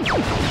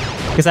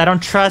because I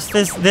don't trust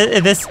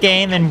this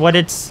game and what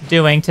it's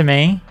doing to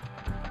me.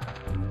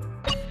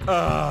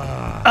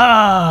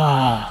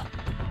 I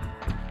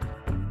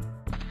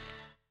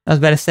was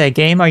about to say,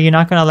 game, are you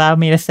not going to allow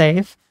me to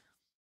save?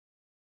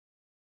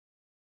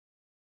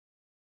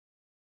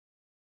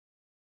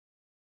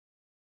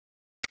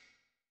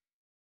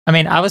 I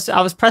mean, I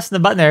was pressing the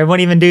button there. It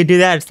won't even do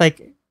that. It's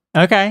like,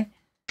 okay.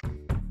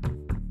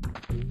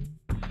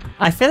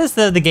 I feel as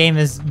though the game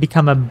has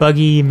become a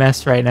buggy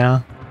mess right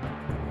now.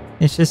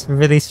 It's just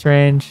really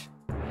strange.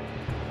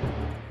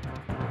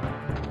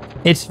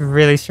 It's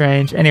really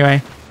strange.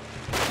 Anyway,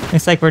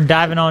 looks like we're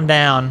diving on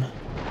down.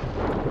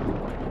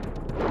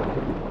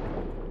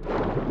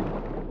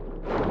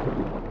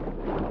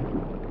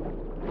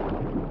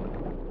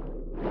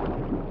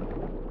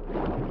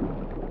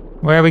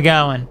 Where are we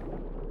going?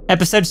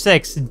 Episode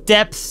 6,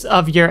 Depths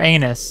of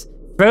Uranus.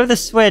 Throw the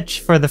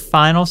switch for the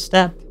final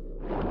step.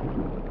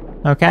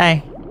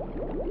 Okay.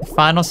 The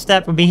final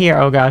step will be here.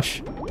 Oh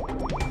gosh.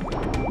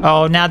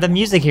 Oh, now the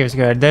music here is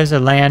good. Those are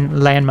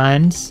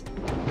landmines.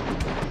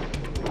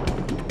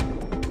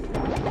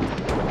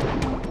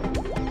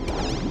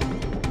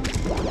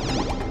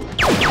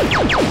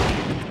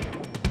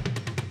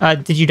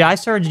 Did you die,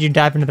 sir, or did you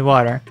dive into the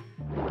water?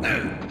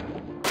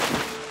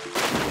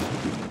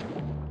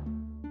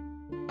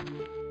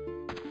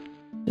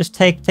 Just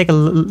take a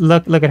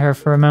look at her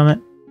for a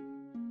moment.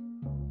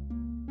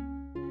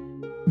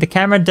 The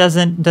camera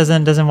doesn't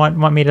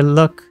want me to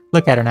look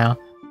at her now.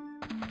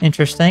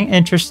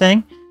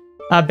 Interesting.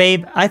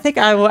 Babe, I think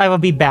I will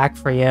be back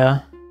for you.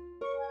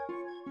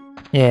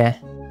 Yeah.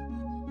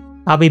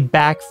 I'll be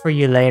back for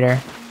you later.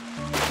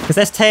 Because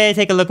let's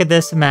take a look at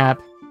this map.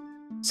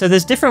 So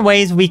there's different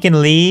ways we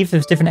can leave.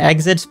 There's different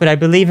exits, but I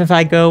believe if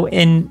I go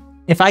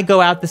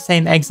out the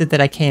same exit that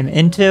I came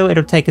into,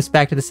 it'll take us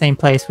back to the same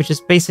place, which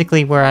is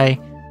basically where I...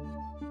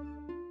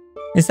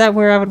 Is that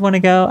where I would want to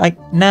go?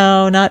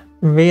 No, not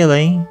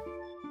really.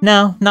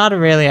 No, not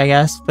really, I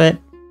guess, but...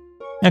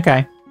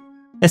 Okay.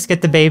 Let's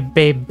get the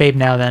babe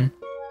now, then.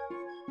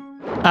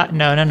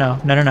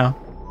 No.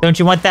 Don't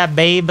you want that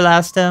babe,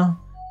 Blasto?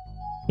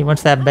 He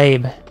wants that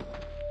babe.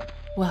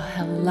 Well,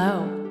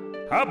 hello.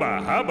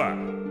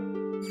 Hubba.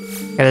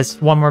 Okay,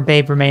 there's one more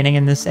babe remaining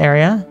in this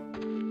area.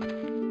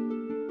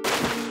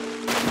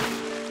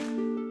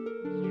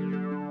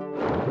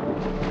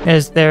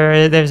 There's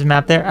a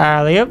map there.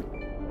 Alley-oop.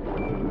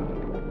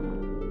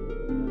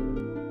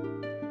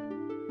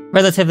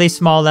 Relatively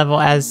small level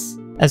as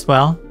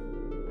well.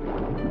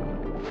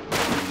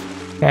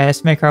 Okay,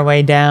 let's make our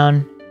way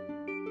down.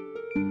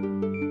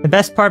 The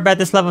best part about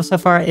this level so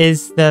far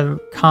is the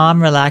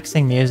calm,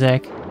 relaxing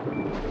music.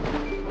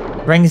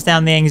 Brings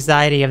down the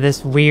anxiety of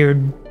this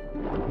weird...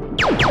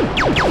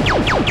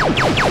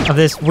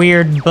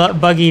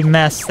 buggy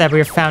mess that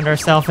we found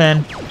ourselves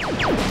in.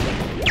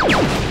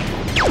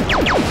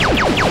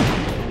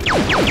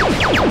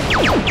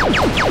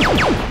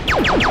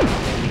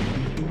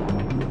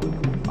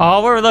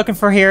 All we're looking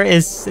for here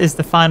is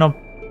the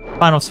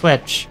final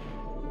switch.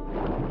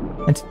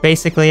 That's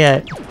basically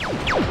it.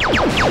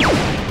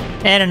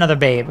 And another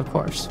babe, of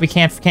course. We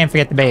can't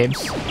forget the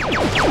babes.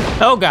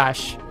 Oh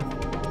gosh.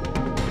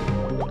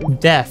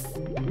 Death.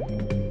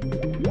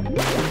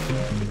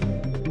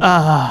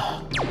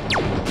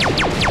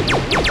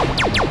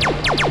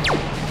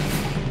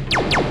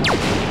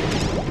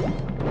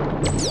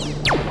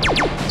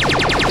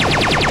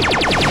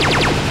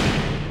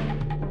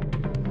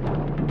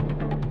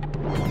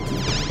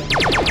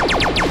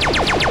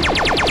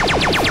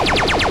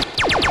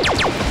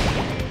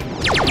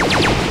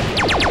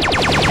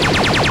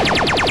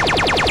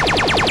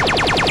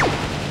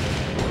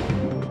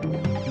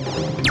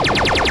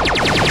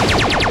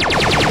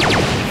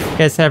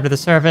 Gets up to the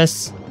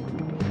surface.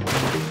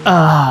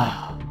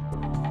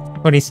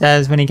 What he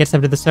says when he gets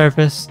up to the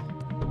surface.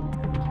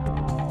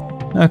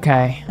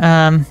 Okay,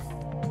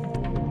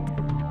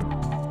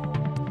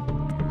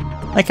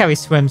 like how he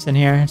swims in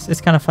here.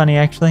 It's kind of funny,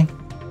 actually.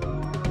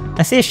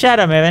 I see a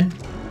shadow moving.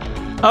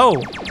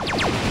 Oh!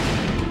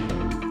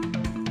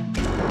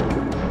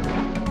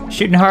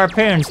 Shooting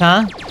harpoons,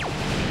 huh?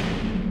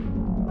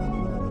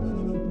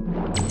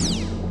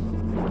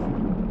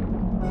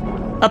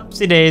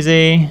 Upsy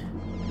daisy.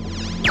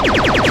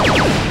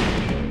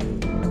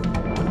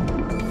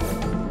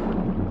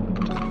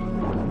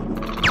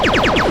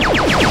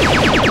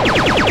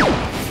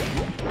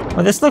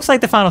 Well, this looks like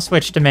the final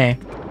switch to me.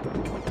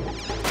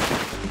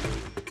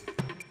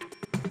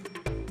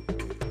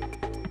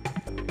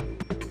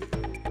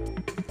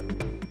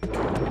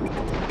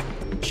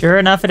 Sure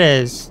enough, it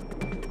is.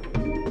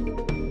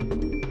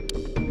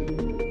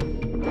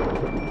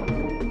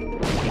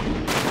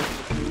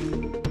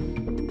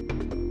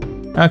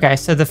 Okay,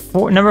 so the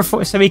number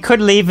 4. So we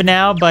could leave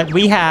now, but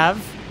we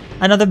have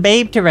another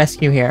babe to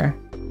rescue here.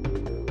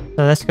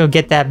 So let's go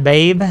get that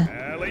babe.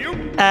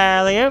 Alley-oop.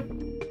 Alley-oop.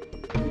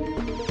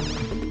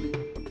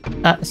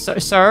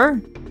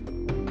 Sir?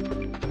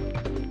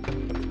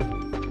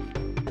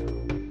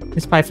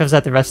 This probably fills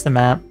out the rest of the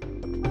map.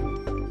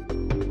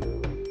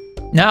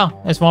 No,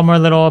 there's one more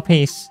little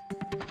piece.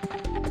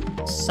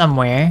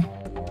 Somewhere.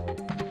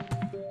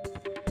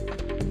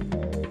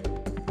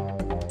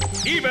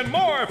 Even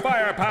more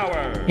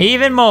firepower.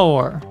 Even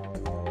more.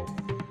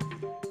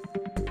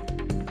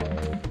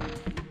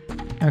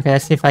 Okay,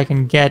 let's see if I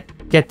can get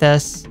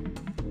this.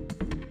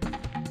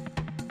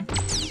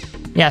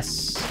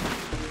 Yes.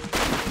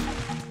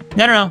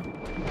 No.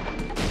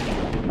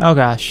 Oh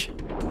gosh.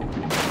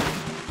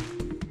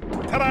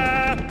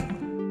 Ta-da!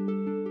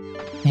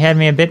 He had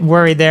me a bit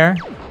worried there.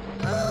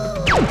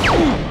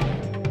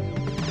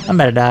 I'm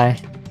about to die.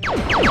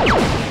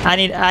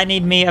 I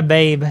need me a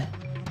babe.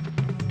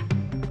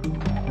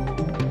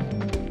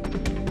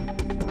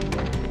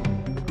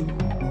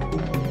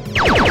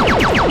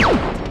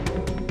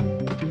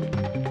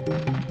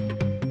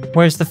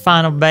 Where's the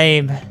final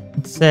babe?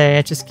 Let's see.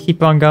 I just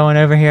keep on going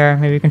over here.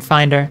 Maybe we can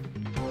find her.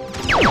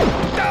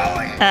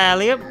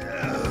 Alley-oop.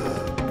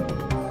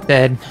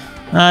 Dead.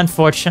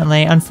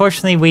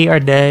 Unfortunately, we are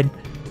dead.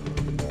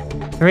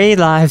 3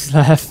 lives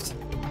left.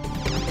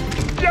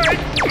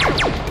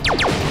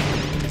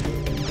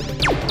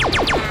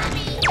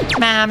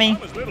 Mommy.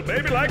 This little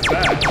baby likes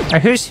that.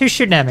 Alright, who's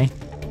shooting at me?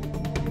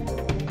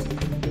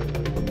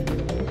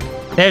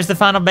 There's the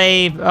final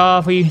babe.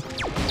 Oh, we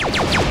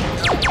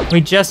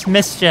just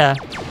missed ya.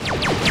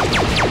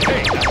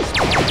 Hey, nice.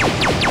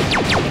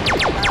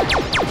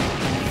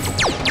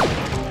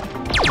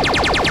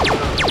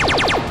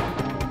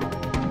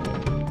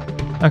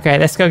 Okay,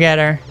 let's go get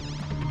her.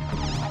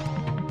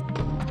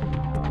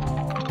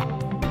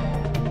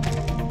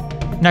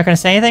 Not gonna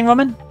say anything,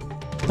 woman?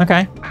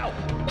 Okay.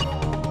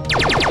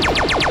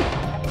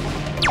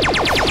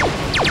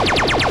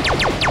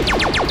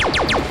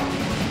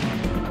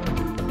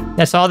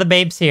 That's all the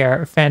babes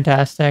here.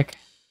 Fantastic.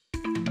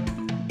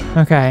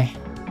 Okay.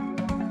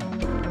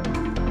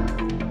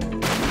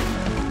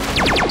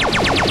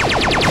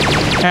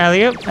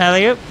 Alley-oop,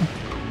 alley-oop.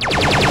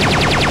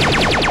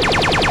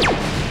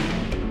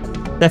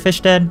 That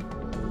fish dead?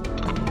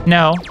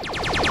 No.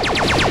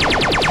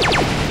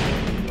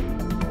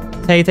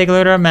 Take a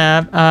look at our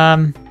map.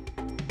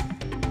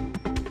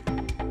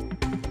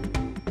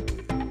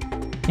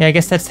 Yeah, I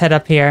guess let's head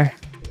up here.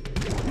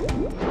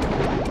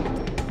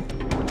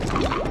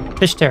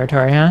 Fish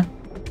territory, huh?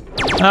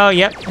 Oh,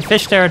 yep,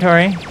 fish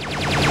territory.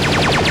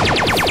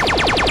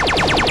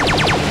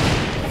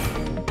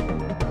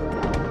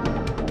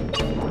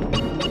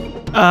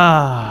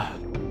 Ah,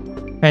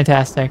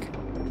 fantastic.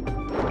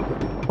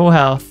 Full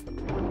health.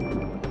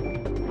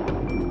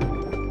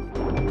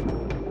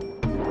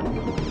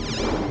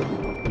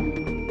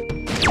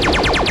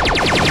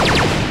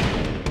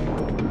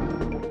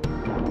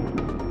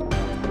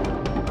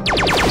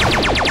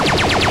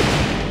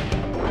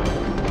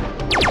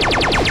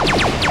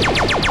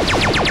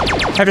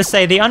 I have to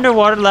say, the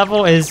underwater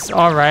level is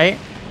alright.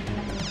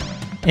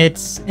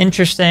 It's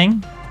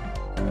interesting.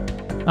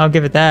 I'll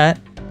give it that.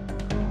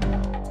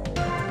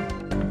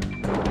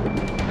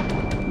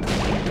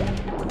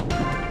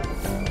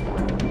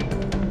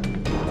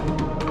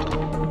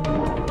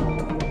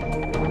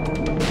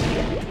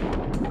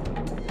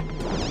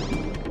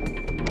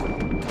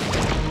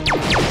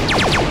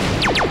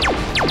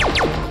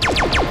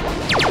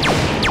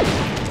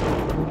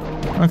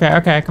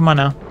 Okay, come on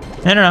now.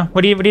 No.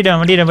 What are you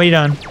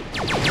doing?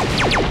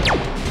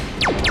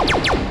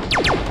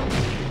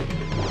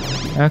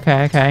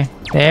 Okay.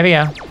 There we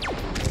go.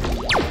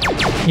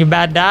 You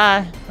about to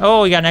die.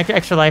 Oh, you got an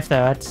extra life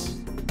though.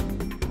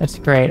 That's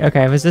great.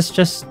 Okay, was this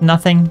just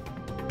nothing?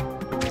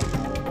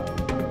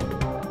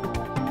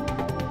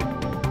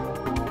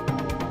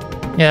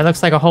 Yeah, it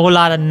looks like a whole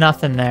lot of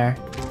nothing there.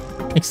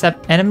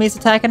 Except enemies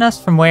attacking us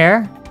from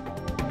where?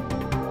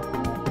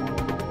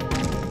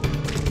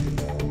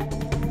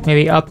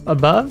 Maybe up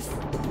above?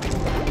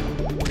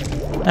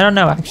 I don't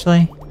know,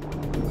 actually.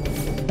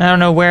 I don't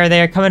know where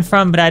they are coming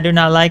from, but I do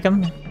not like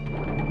them.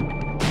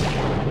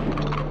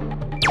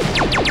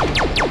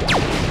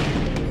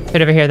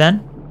 Fit over here,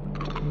 then.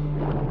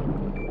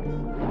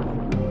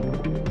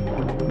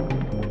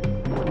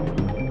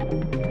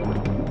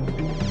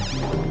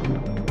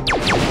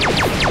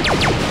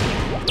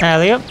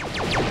 Alley-oop.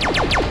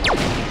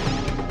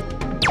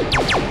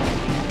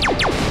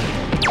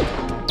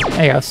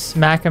 There you go.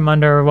 Smack him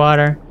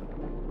underwater.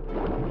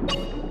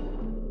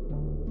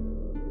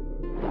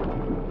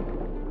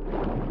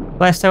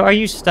 Blasto, are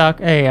you stuck?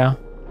 There you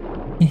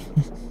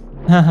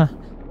go.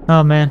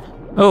 Oh, man.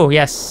 Oh,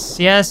 yes.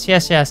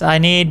 I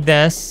need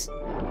this.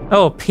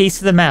 Oh, a piece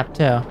of the map,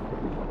 too.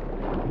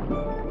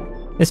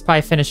 This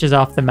probably finishes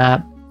off the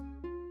map.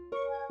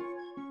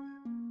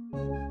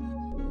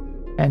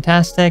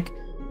 Fantastic.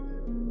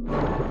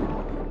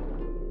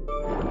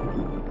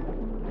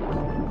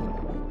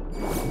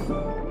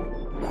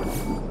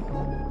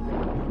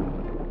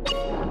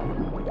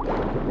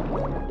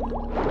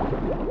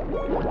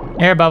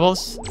 Air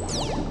bubbles.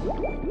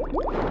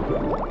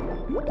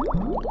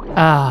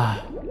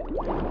 Ah.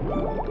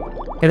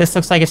 Okay, this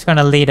looks like it's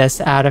gonna lead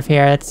us out of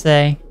here, let's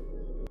say.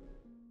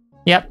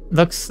 Yep,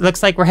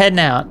 looks like we're heading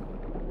out.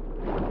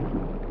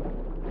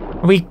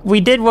 We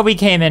did what we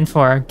came in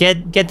for.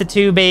 Get the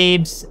 2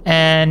 babes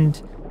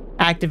and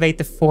activate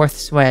the 4th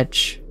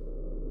switch.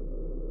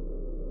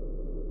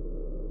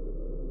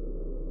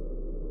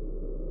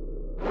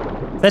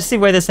 Let's see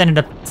where this ended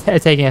up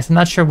taking us. I'm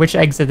not sure which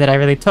exit that I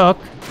really took.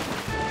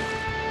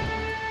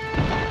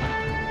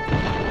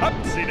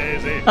 Upsy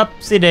daisy.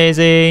 Upsy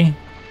daisy.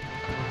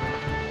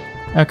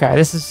 Okay,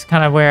 this is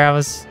kind of where I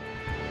was.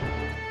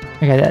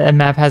 Okay, that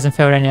map hasn't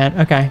filled in yet.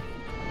 Okay.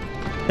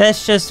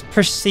 Let's just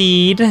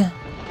proceed.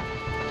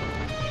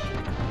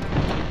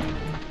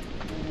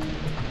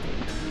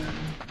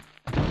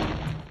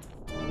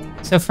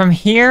 So from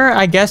here,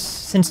 I guess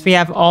since we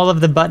have all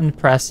of the buttons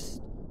pressed,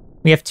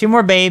 we have 2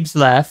 more babes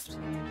left.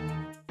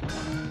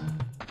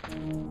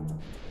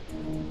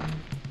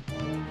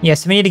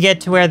 Yes, we need to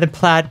get to where the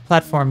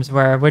platforms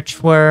were,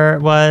 which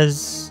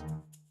was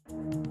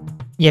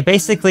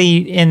basically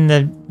in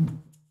the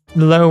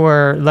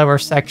lower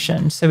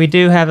section. So we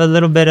do have a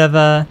little bit of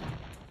a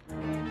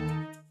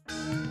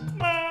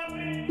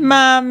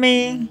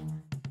mommy.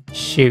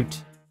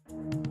 Shoot.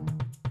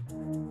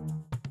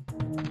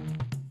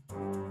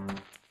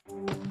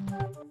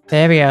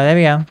 There we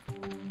go.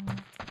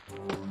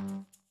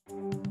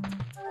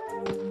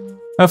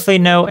 Hopefully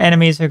no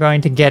enemies are going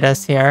to get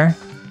us here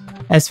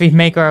as we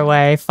make our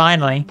way,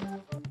 finally.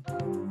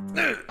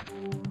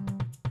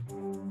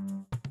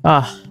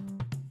 Ah.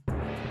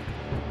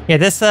 Yeah,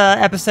 this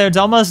episode's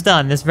almost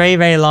done. This very,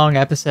 very long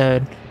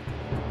episode.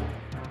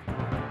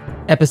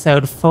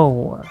 Episode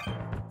 4.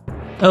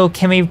 Oh,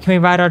 can we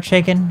ride our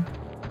chicken?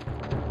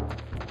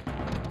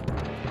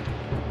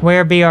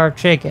 Where be our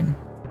chicken?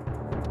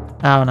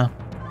 I don't know.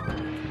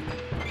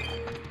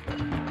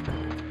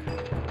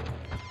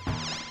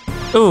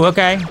 Ooh,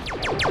 okay.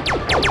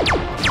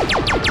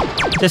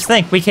 Just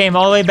think, we came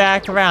all the way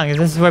back around, because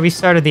this is where we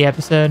started the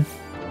episode.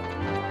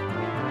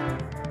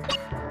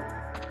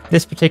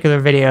 This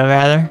particular video,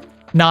 rather.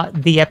 Not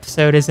the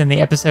episode as in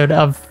the episode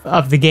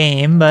of the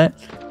game, but...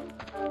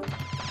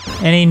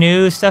 Any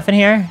new stuff in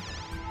here?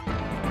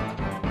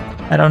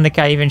 I don't think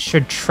I even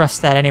should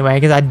trust that anyway,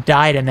 because I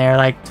died in there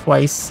like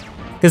twice.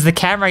 Because the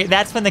camera,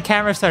 that's when the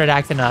camera started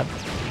acting up.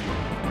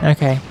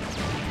 Okay.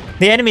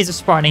 The enemies are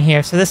spawning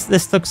here, so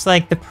this looks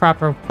like the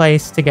proper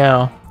place to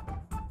go.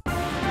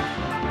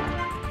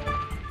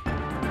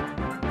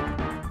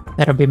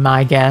 That'll be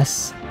my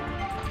guess.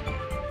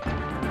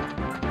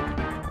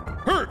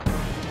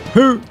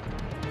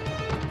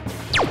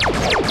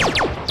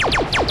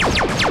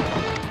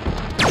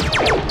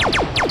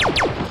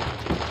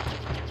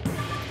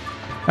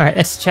 Alright,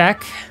 let's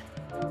check.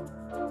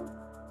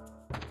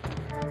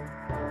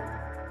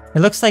 It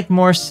looks like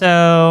more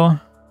so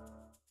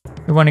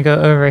we want to go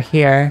over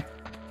here.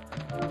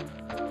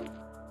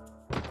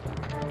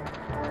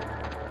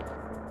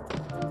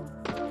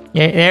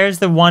 Yeah, there's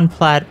the one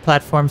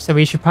platform, so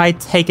we should probably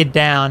take it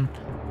down.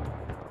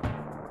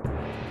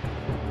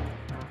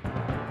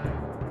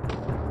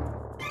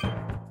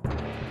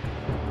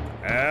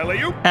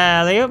 Alley-oop.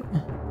 Alley-oop.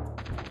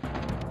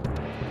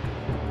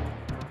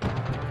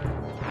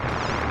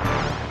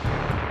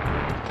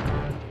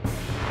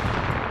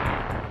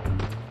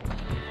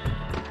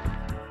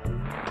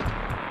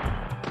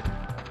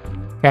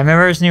 Okay, I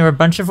remember there's near a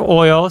bunch of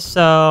oil,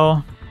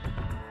 so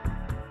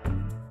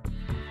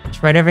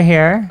it's right over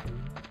here.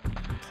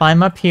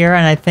 Climb up here,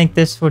 and I think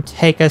this will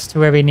take us to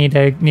where we need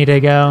to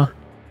go.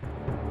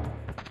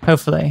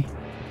 Hopefully.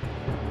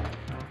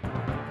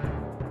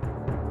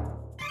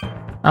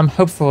 I'm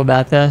hopeful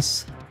about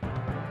this.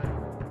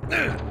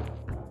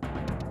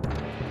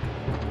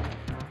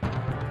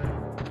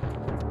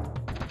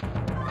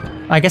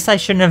 I guess I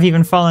shouldn't have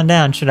even fallen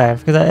down, should I have?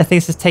 Because I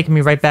think this is taking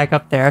me right back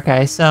up there.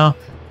 Okay, so...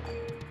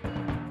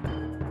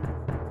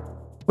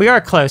 we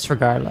are close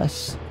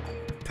regardless.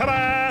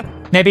 Ta-da!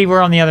 Maybe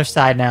we're on the other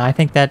side now. I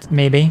think that's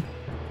maybe.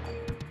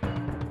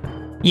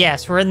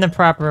 Yes, we're in the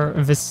proper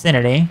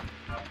vicinity.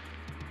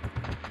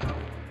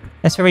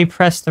 That's where we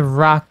pressed the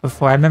rock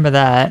before. I remember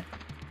that.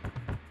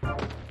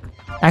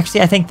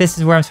 Actually, I think this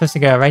is where I'm supposed to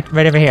go. Right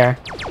over here.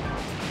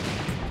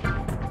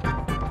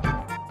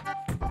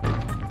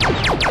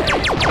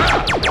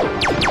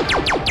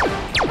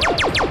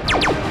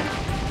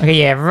 Okay,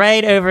 yeah,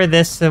 right over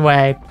this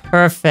way.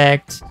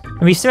 Perfect.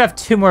 And we still have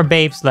 2 more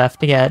babes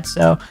left to get,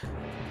 so...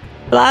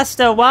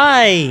 Blasto,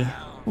 why?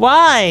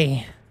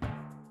 Why?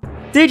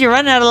 Dude, you're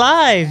running out of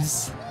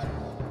lives.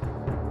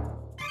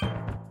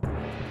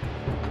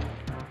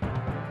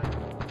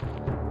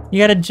 You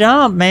gotta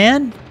jump,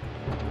 man.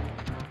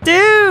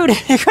 Dude,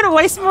 you're gonna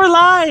waste more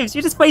lives.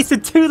 You just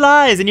wasted 2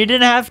 lives and you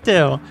didn't have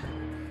to.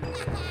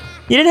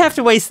 You didn't have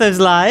to waste those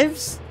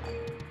lives.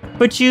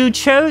 But you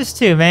chose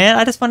to, man.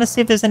 I just want to see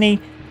if there's any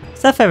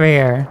stuff over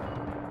here.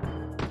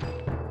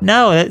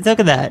 No, look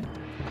at that.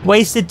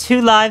 Wasted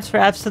 2 lives for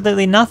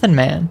absolutely nothing,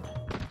 man.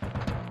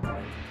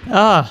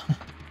 Oh.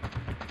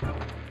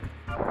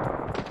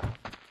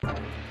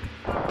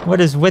 What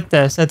is with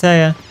this? I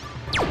tell you.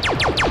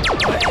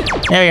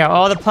 There we go.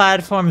 All the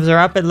platforms are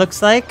up, it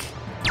looks like.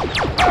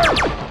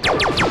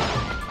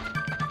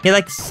 Yeah,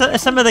 like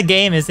some of the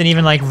game isn't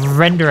even like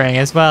rendering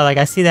as well. Like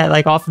I see that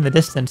like off in the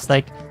distance.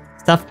 Like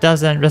stuff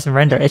doesn't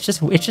render. It's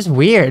just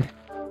weird.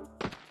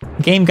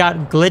 The game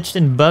got glitched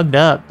and bugged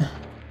up.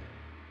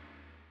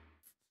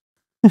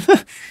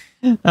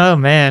 Oh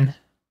man.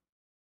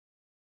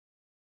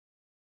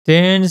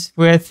 Dunes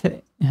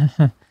with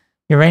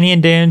Uranian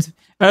Dunes.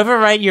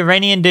 Overwrite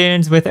Uranian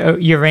Dunes with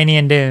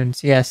Uranian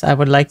Dunes. Yes, I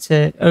would like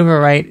to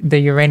overwrite the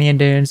Uranian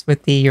Dunes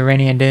with the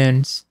Uranian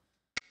Dunes.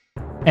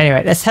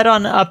 Anyway, let's head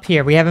on up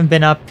here. We haven't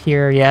been up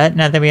here yet,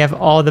 now that we have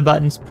all the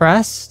buttons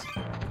pressed.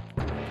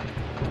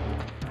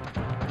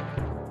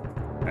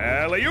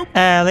 Alley-oop.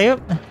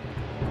 Alley-oop.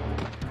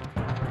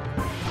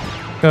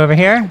 Go over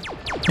here.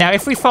 Now,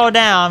 if we fall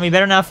down, we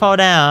better not fall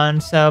down,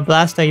 so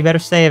Blasto, you better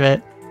save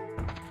it.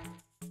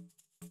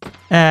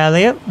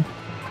 Alley-oop.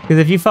 Because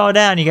if you fall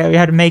down, you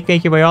have to make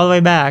your way all the way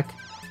back.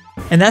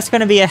 And that's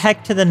going to be a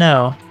heck to the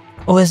no.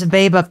 Oh, there's a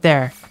babe up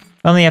there.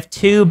 We only have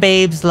 2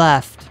 babes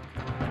left.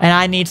 And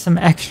I need some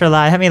extra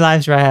lives. How many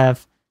lives do I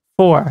have?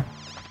 4.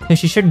 So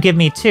she should give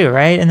me 2,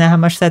 right? And then how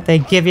much that they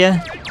give you?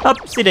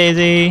 Upsie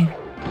daisy.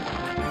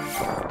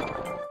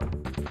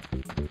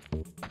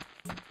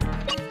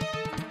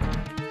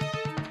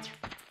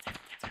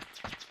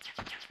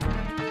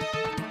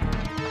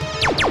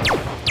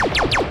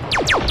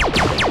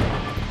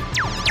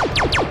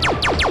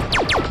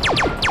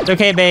 It's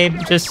okay, babe.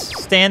 Just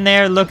stand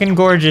there looking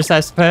gorgeous,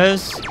 I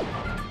suppose.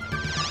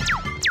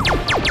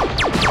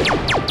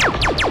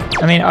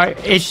 I mean,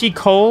 is she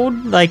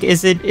cold? Like,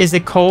 is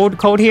it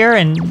cold here?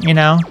 And, you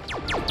know,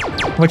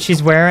 what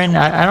she's wearing?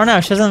 I don't know.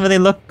 She doesn't really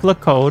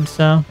look cold,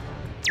 so.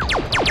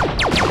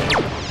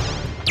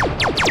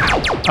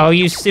 Oh,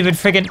 you stupid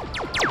freaking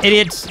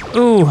idiots.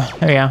 Ooh,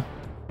 there we go.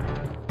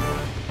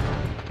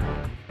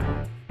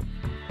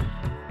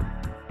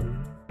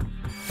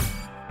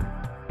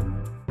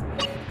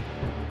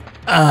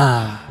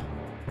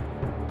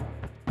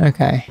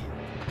 Okay.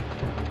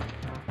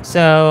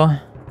 So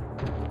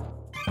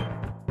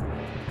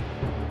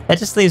that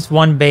just leaves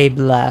 1 babe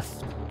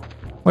left.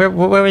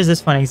 Where is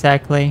this one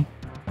exactly?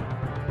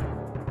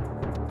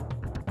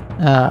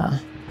 I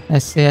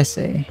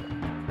see.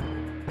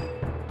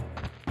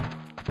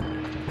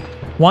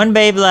 1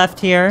 babe left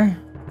here.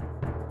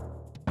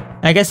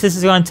 I guess this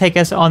is going to take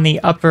us on the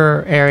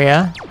upper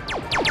area,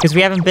 because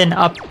we haven't been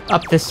up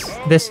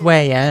this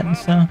way yet,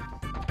 so.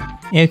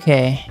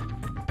 Okay.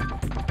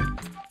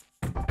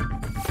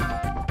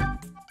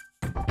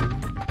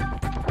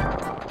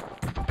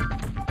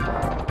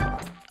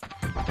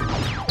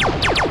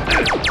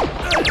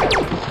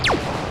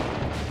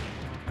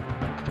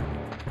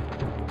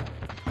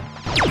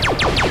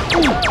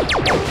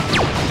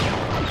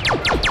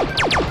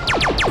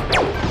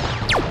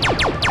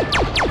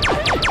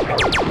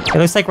 It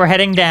looks like we're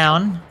heading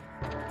down.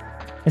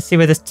 Let's see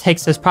where this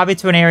takes us. Probably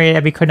to an area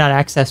that we could not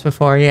access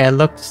before. Yeah, it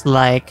looks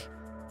like.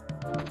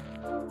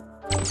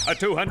 A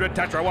 200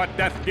 tetrawatt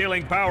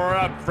death-dealing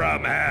power-up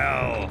from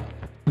hell.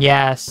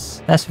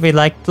 Yes, that's what we'd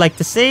like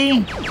to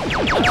see.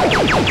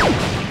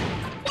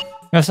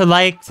 We also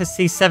like to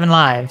see 7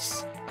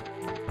 lives.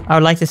 I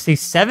would like to see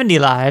 70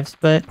 lives,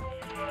 but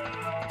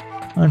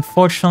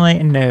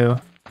unfortunately, no.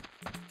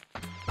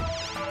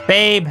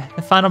 Babe,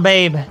 the final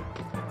babe.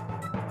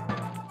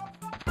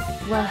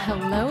 Well,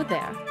 hello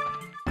there.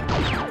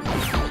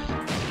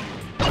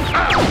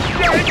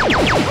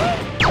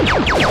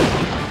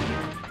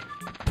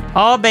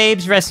 All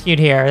babes rescued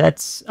here.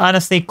 That's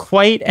honestly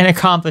quite an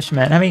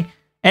accomplishment. I mean,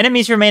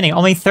 enemies remaining.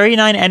 Only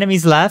 39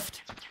 enemies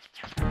left.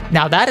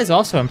 Now that is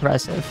also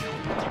impressive.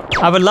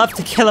 I would love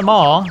to kill them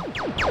all.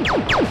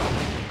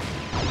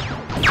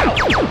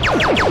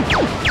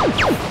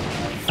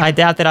 I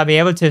doubt that I'll be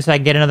able to, so I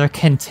can get another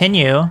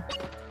continue.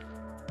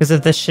 Because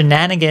of the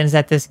shenanigans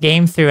that this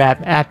game threw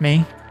at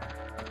me.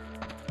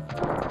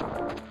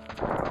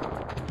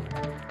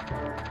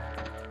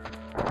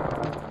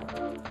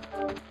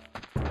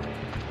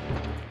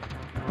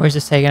 Where's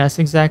this taking us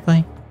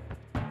exactly?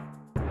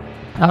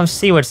 I'll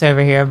see what's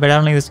over here, but I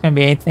don't think there's going to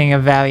be anything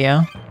of value.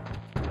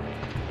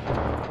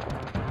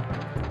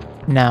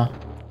 No.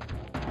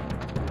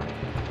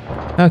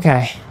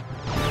 Okay.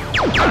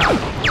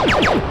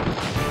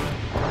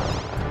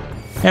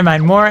 Never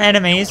mind, more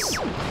enemies.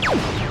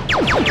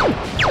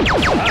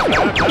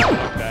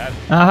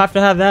 I'll have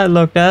to have that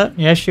looked at.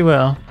 Yes, you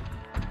will.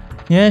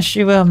 Yes,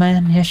 you will,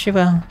 man. Yes, you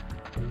will.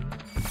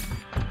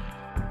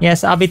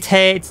 Yes, I'll be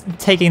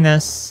taking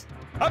this.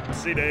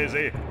 Upsie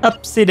daisy.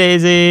 Upsie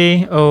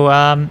daisy.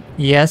 Oh,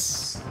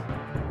 yes.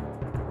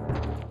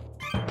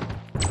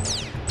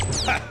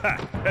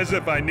 As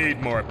if I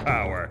need more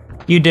power.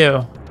 You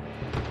do.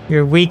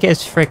 You're weak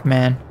as frick,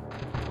 man.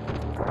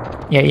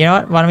 Yeah, you know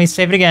what? Why don't we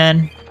save it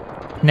again?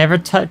 Never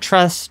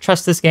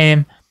trust this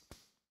game.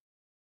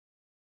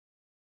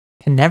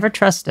 Can never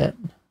trust it.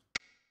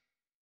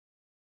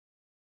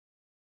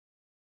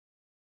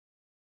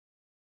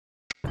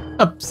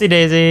 Upsie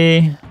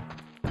daisy.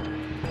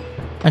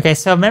 Okay,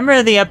 so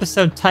remember the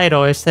episode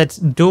title. It says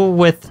Duel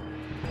with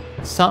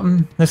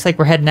something. Looks like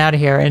we're heading out of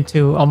here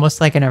into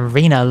almost like an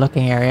arena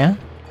looking area.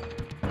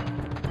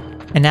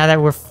 And now that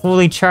we're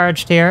fully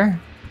charged here.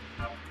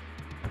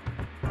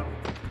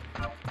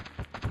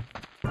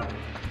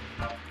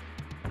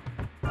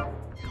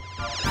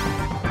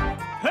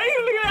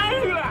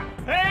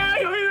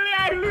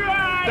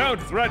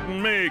 Don't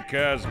threaten me,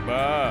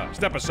 Cassbah.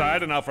 Step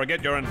aside and I'll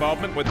forget your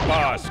involvement with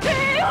Bosk.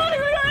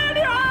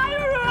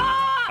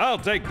 I'll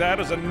take that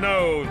as a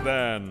no,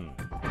 then.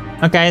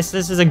 Okay, so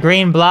this is a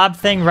green blob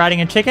thing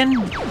riding a chicken?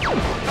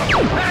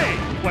 Hey!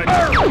 Wait.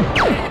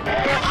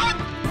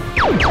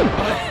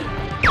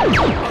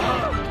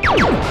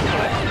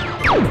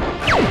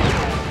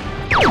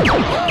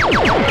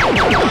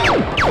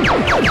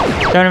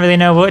 Don't really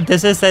know what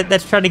this is.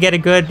 Let's try to get a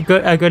good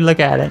look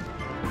at it.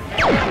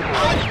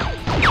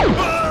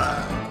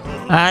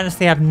 I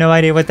honestly have no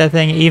idea what that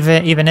thing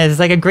even is. It's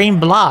like a green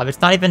blob.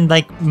 It's not even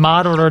like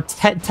modeled or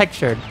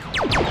textured.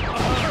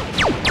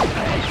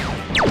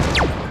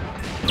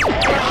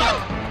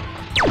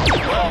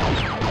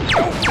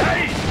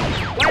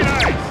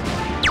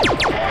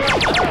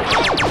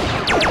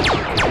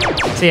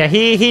 So yeah,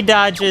 he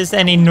dodges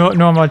any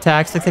normal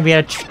attacks. Looks like we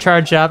had to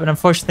charge up, and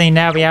unfortunately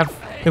now we have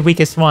the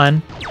weakest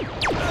one.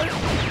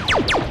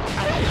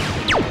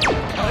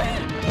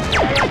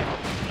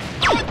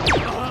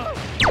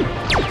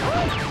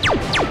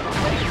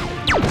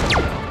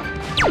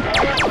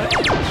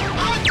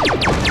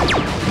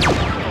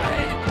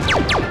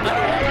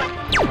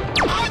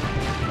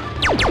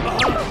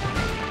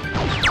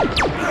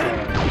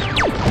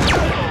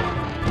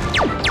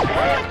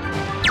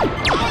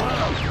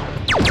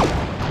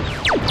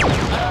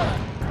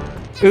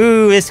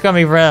 Ooh, it's gonna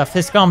be rough.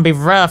 It's gonna be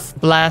rough,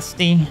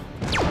 Blasty.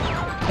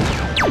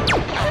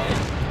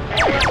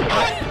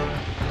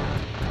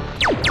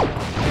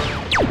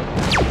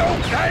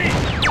 Okay!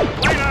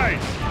 Play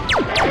nice!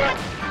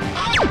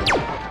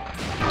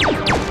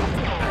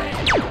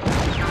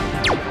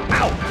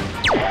 Ow!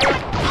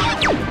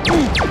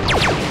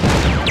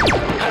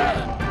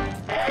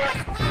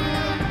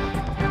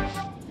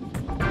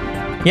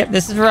 Yep,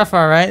 this is rough,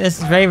 alright. This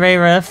is very, very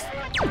rough.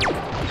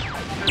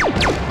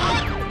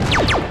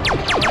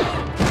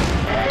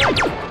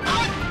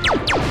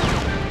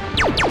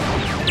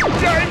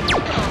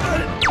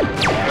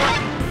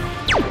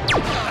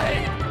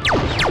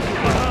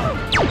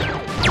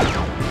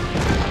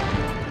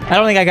 I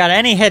don't think I got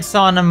any hits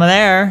on him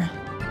there.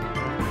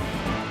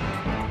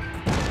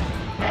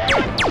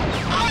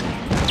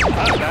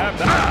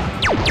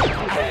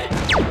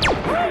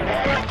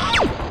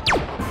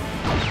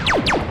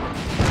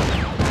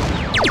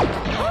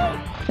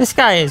 This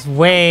guy is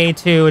way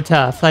too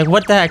tough. Like,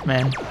 what the heck,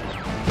 man?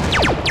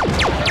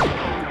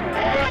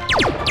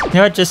 You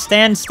know what? Just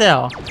stand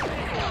still.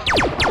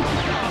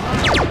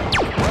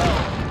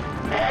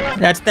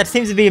 That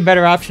seems to be a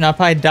better option. I'll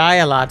probably die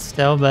a lot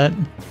still, but...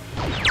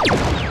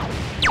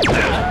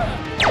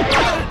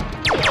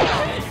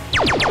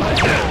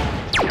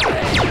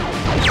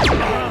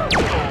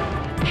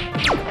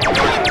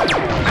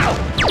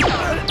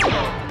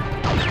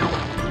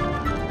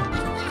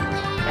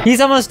 He's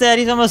almost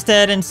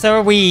dead, and so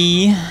are we.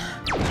 You'll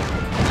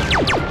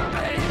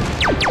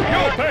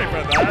pay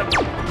for that.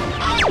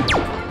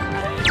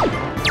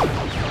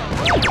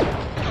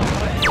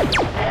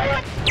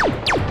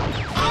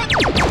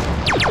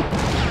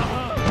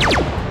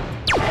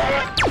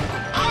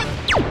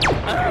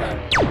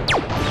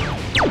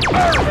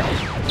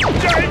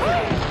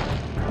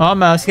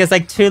 Almost. He has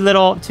like two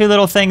little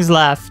things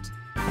left.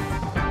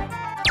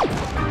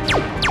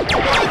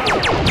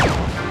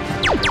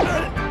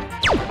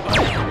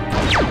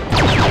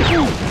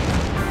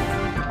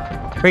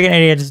 Freaking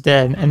idiot is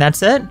dead, and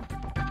that's it.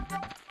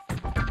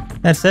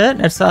 That's it.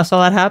 That's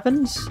all that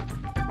happens.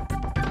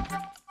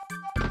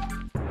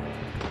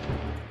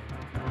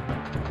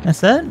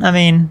 That's it. I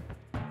mean,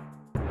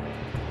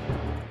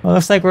 well,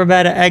 looks like we're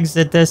about to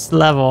exit this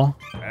level.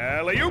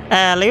 Alley-oop.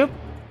 Alley-oop.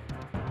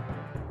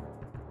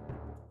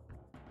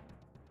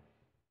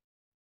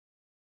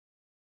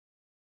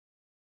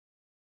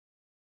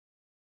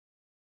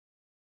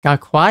 Got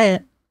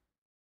quiet.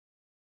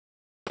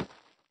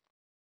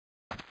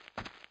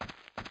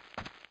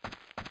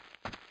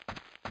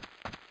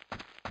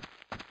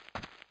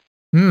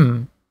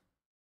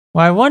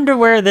 Well, I wonder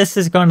where this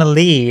is going to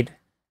lead.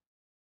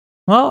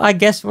 Well, I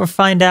guess we'll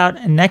find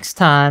out next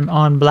time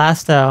on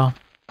Blasto.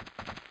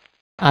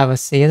 I will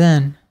see you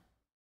then.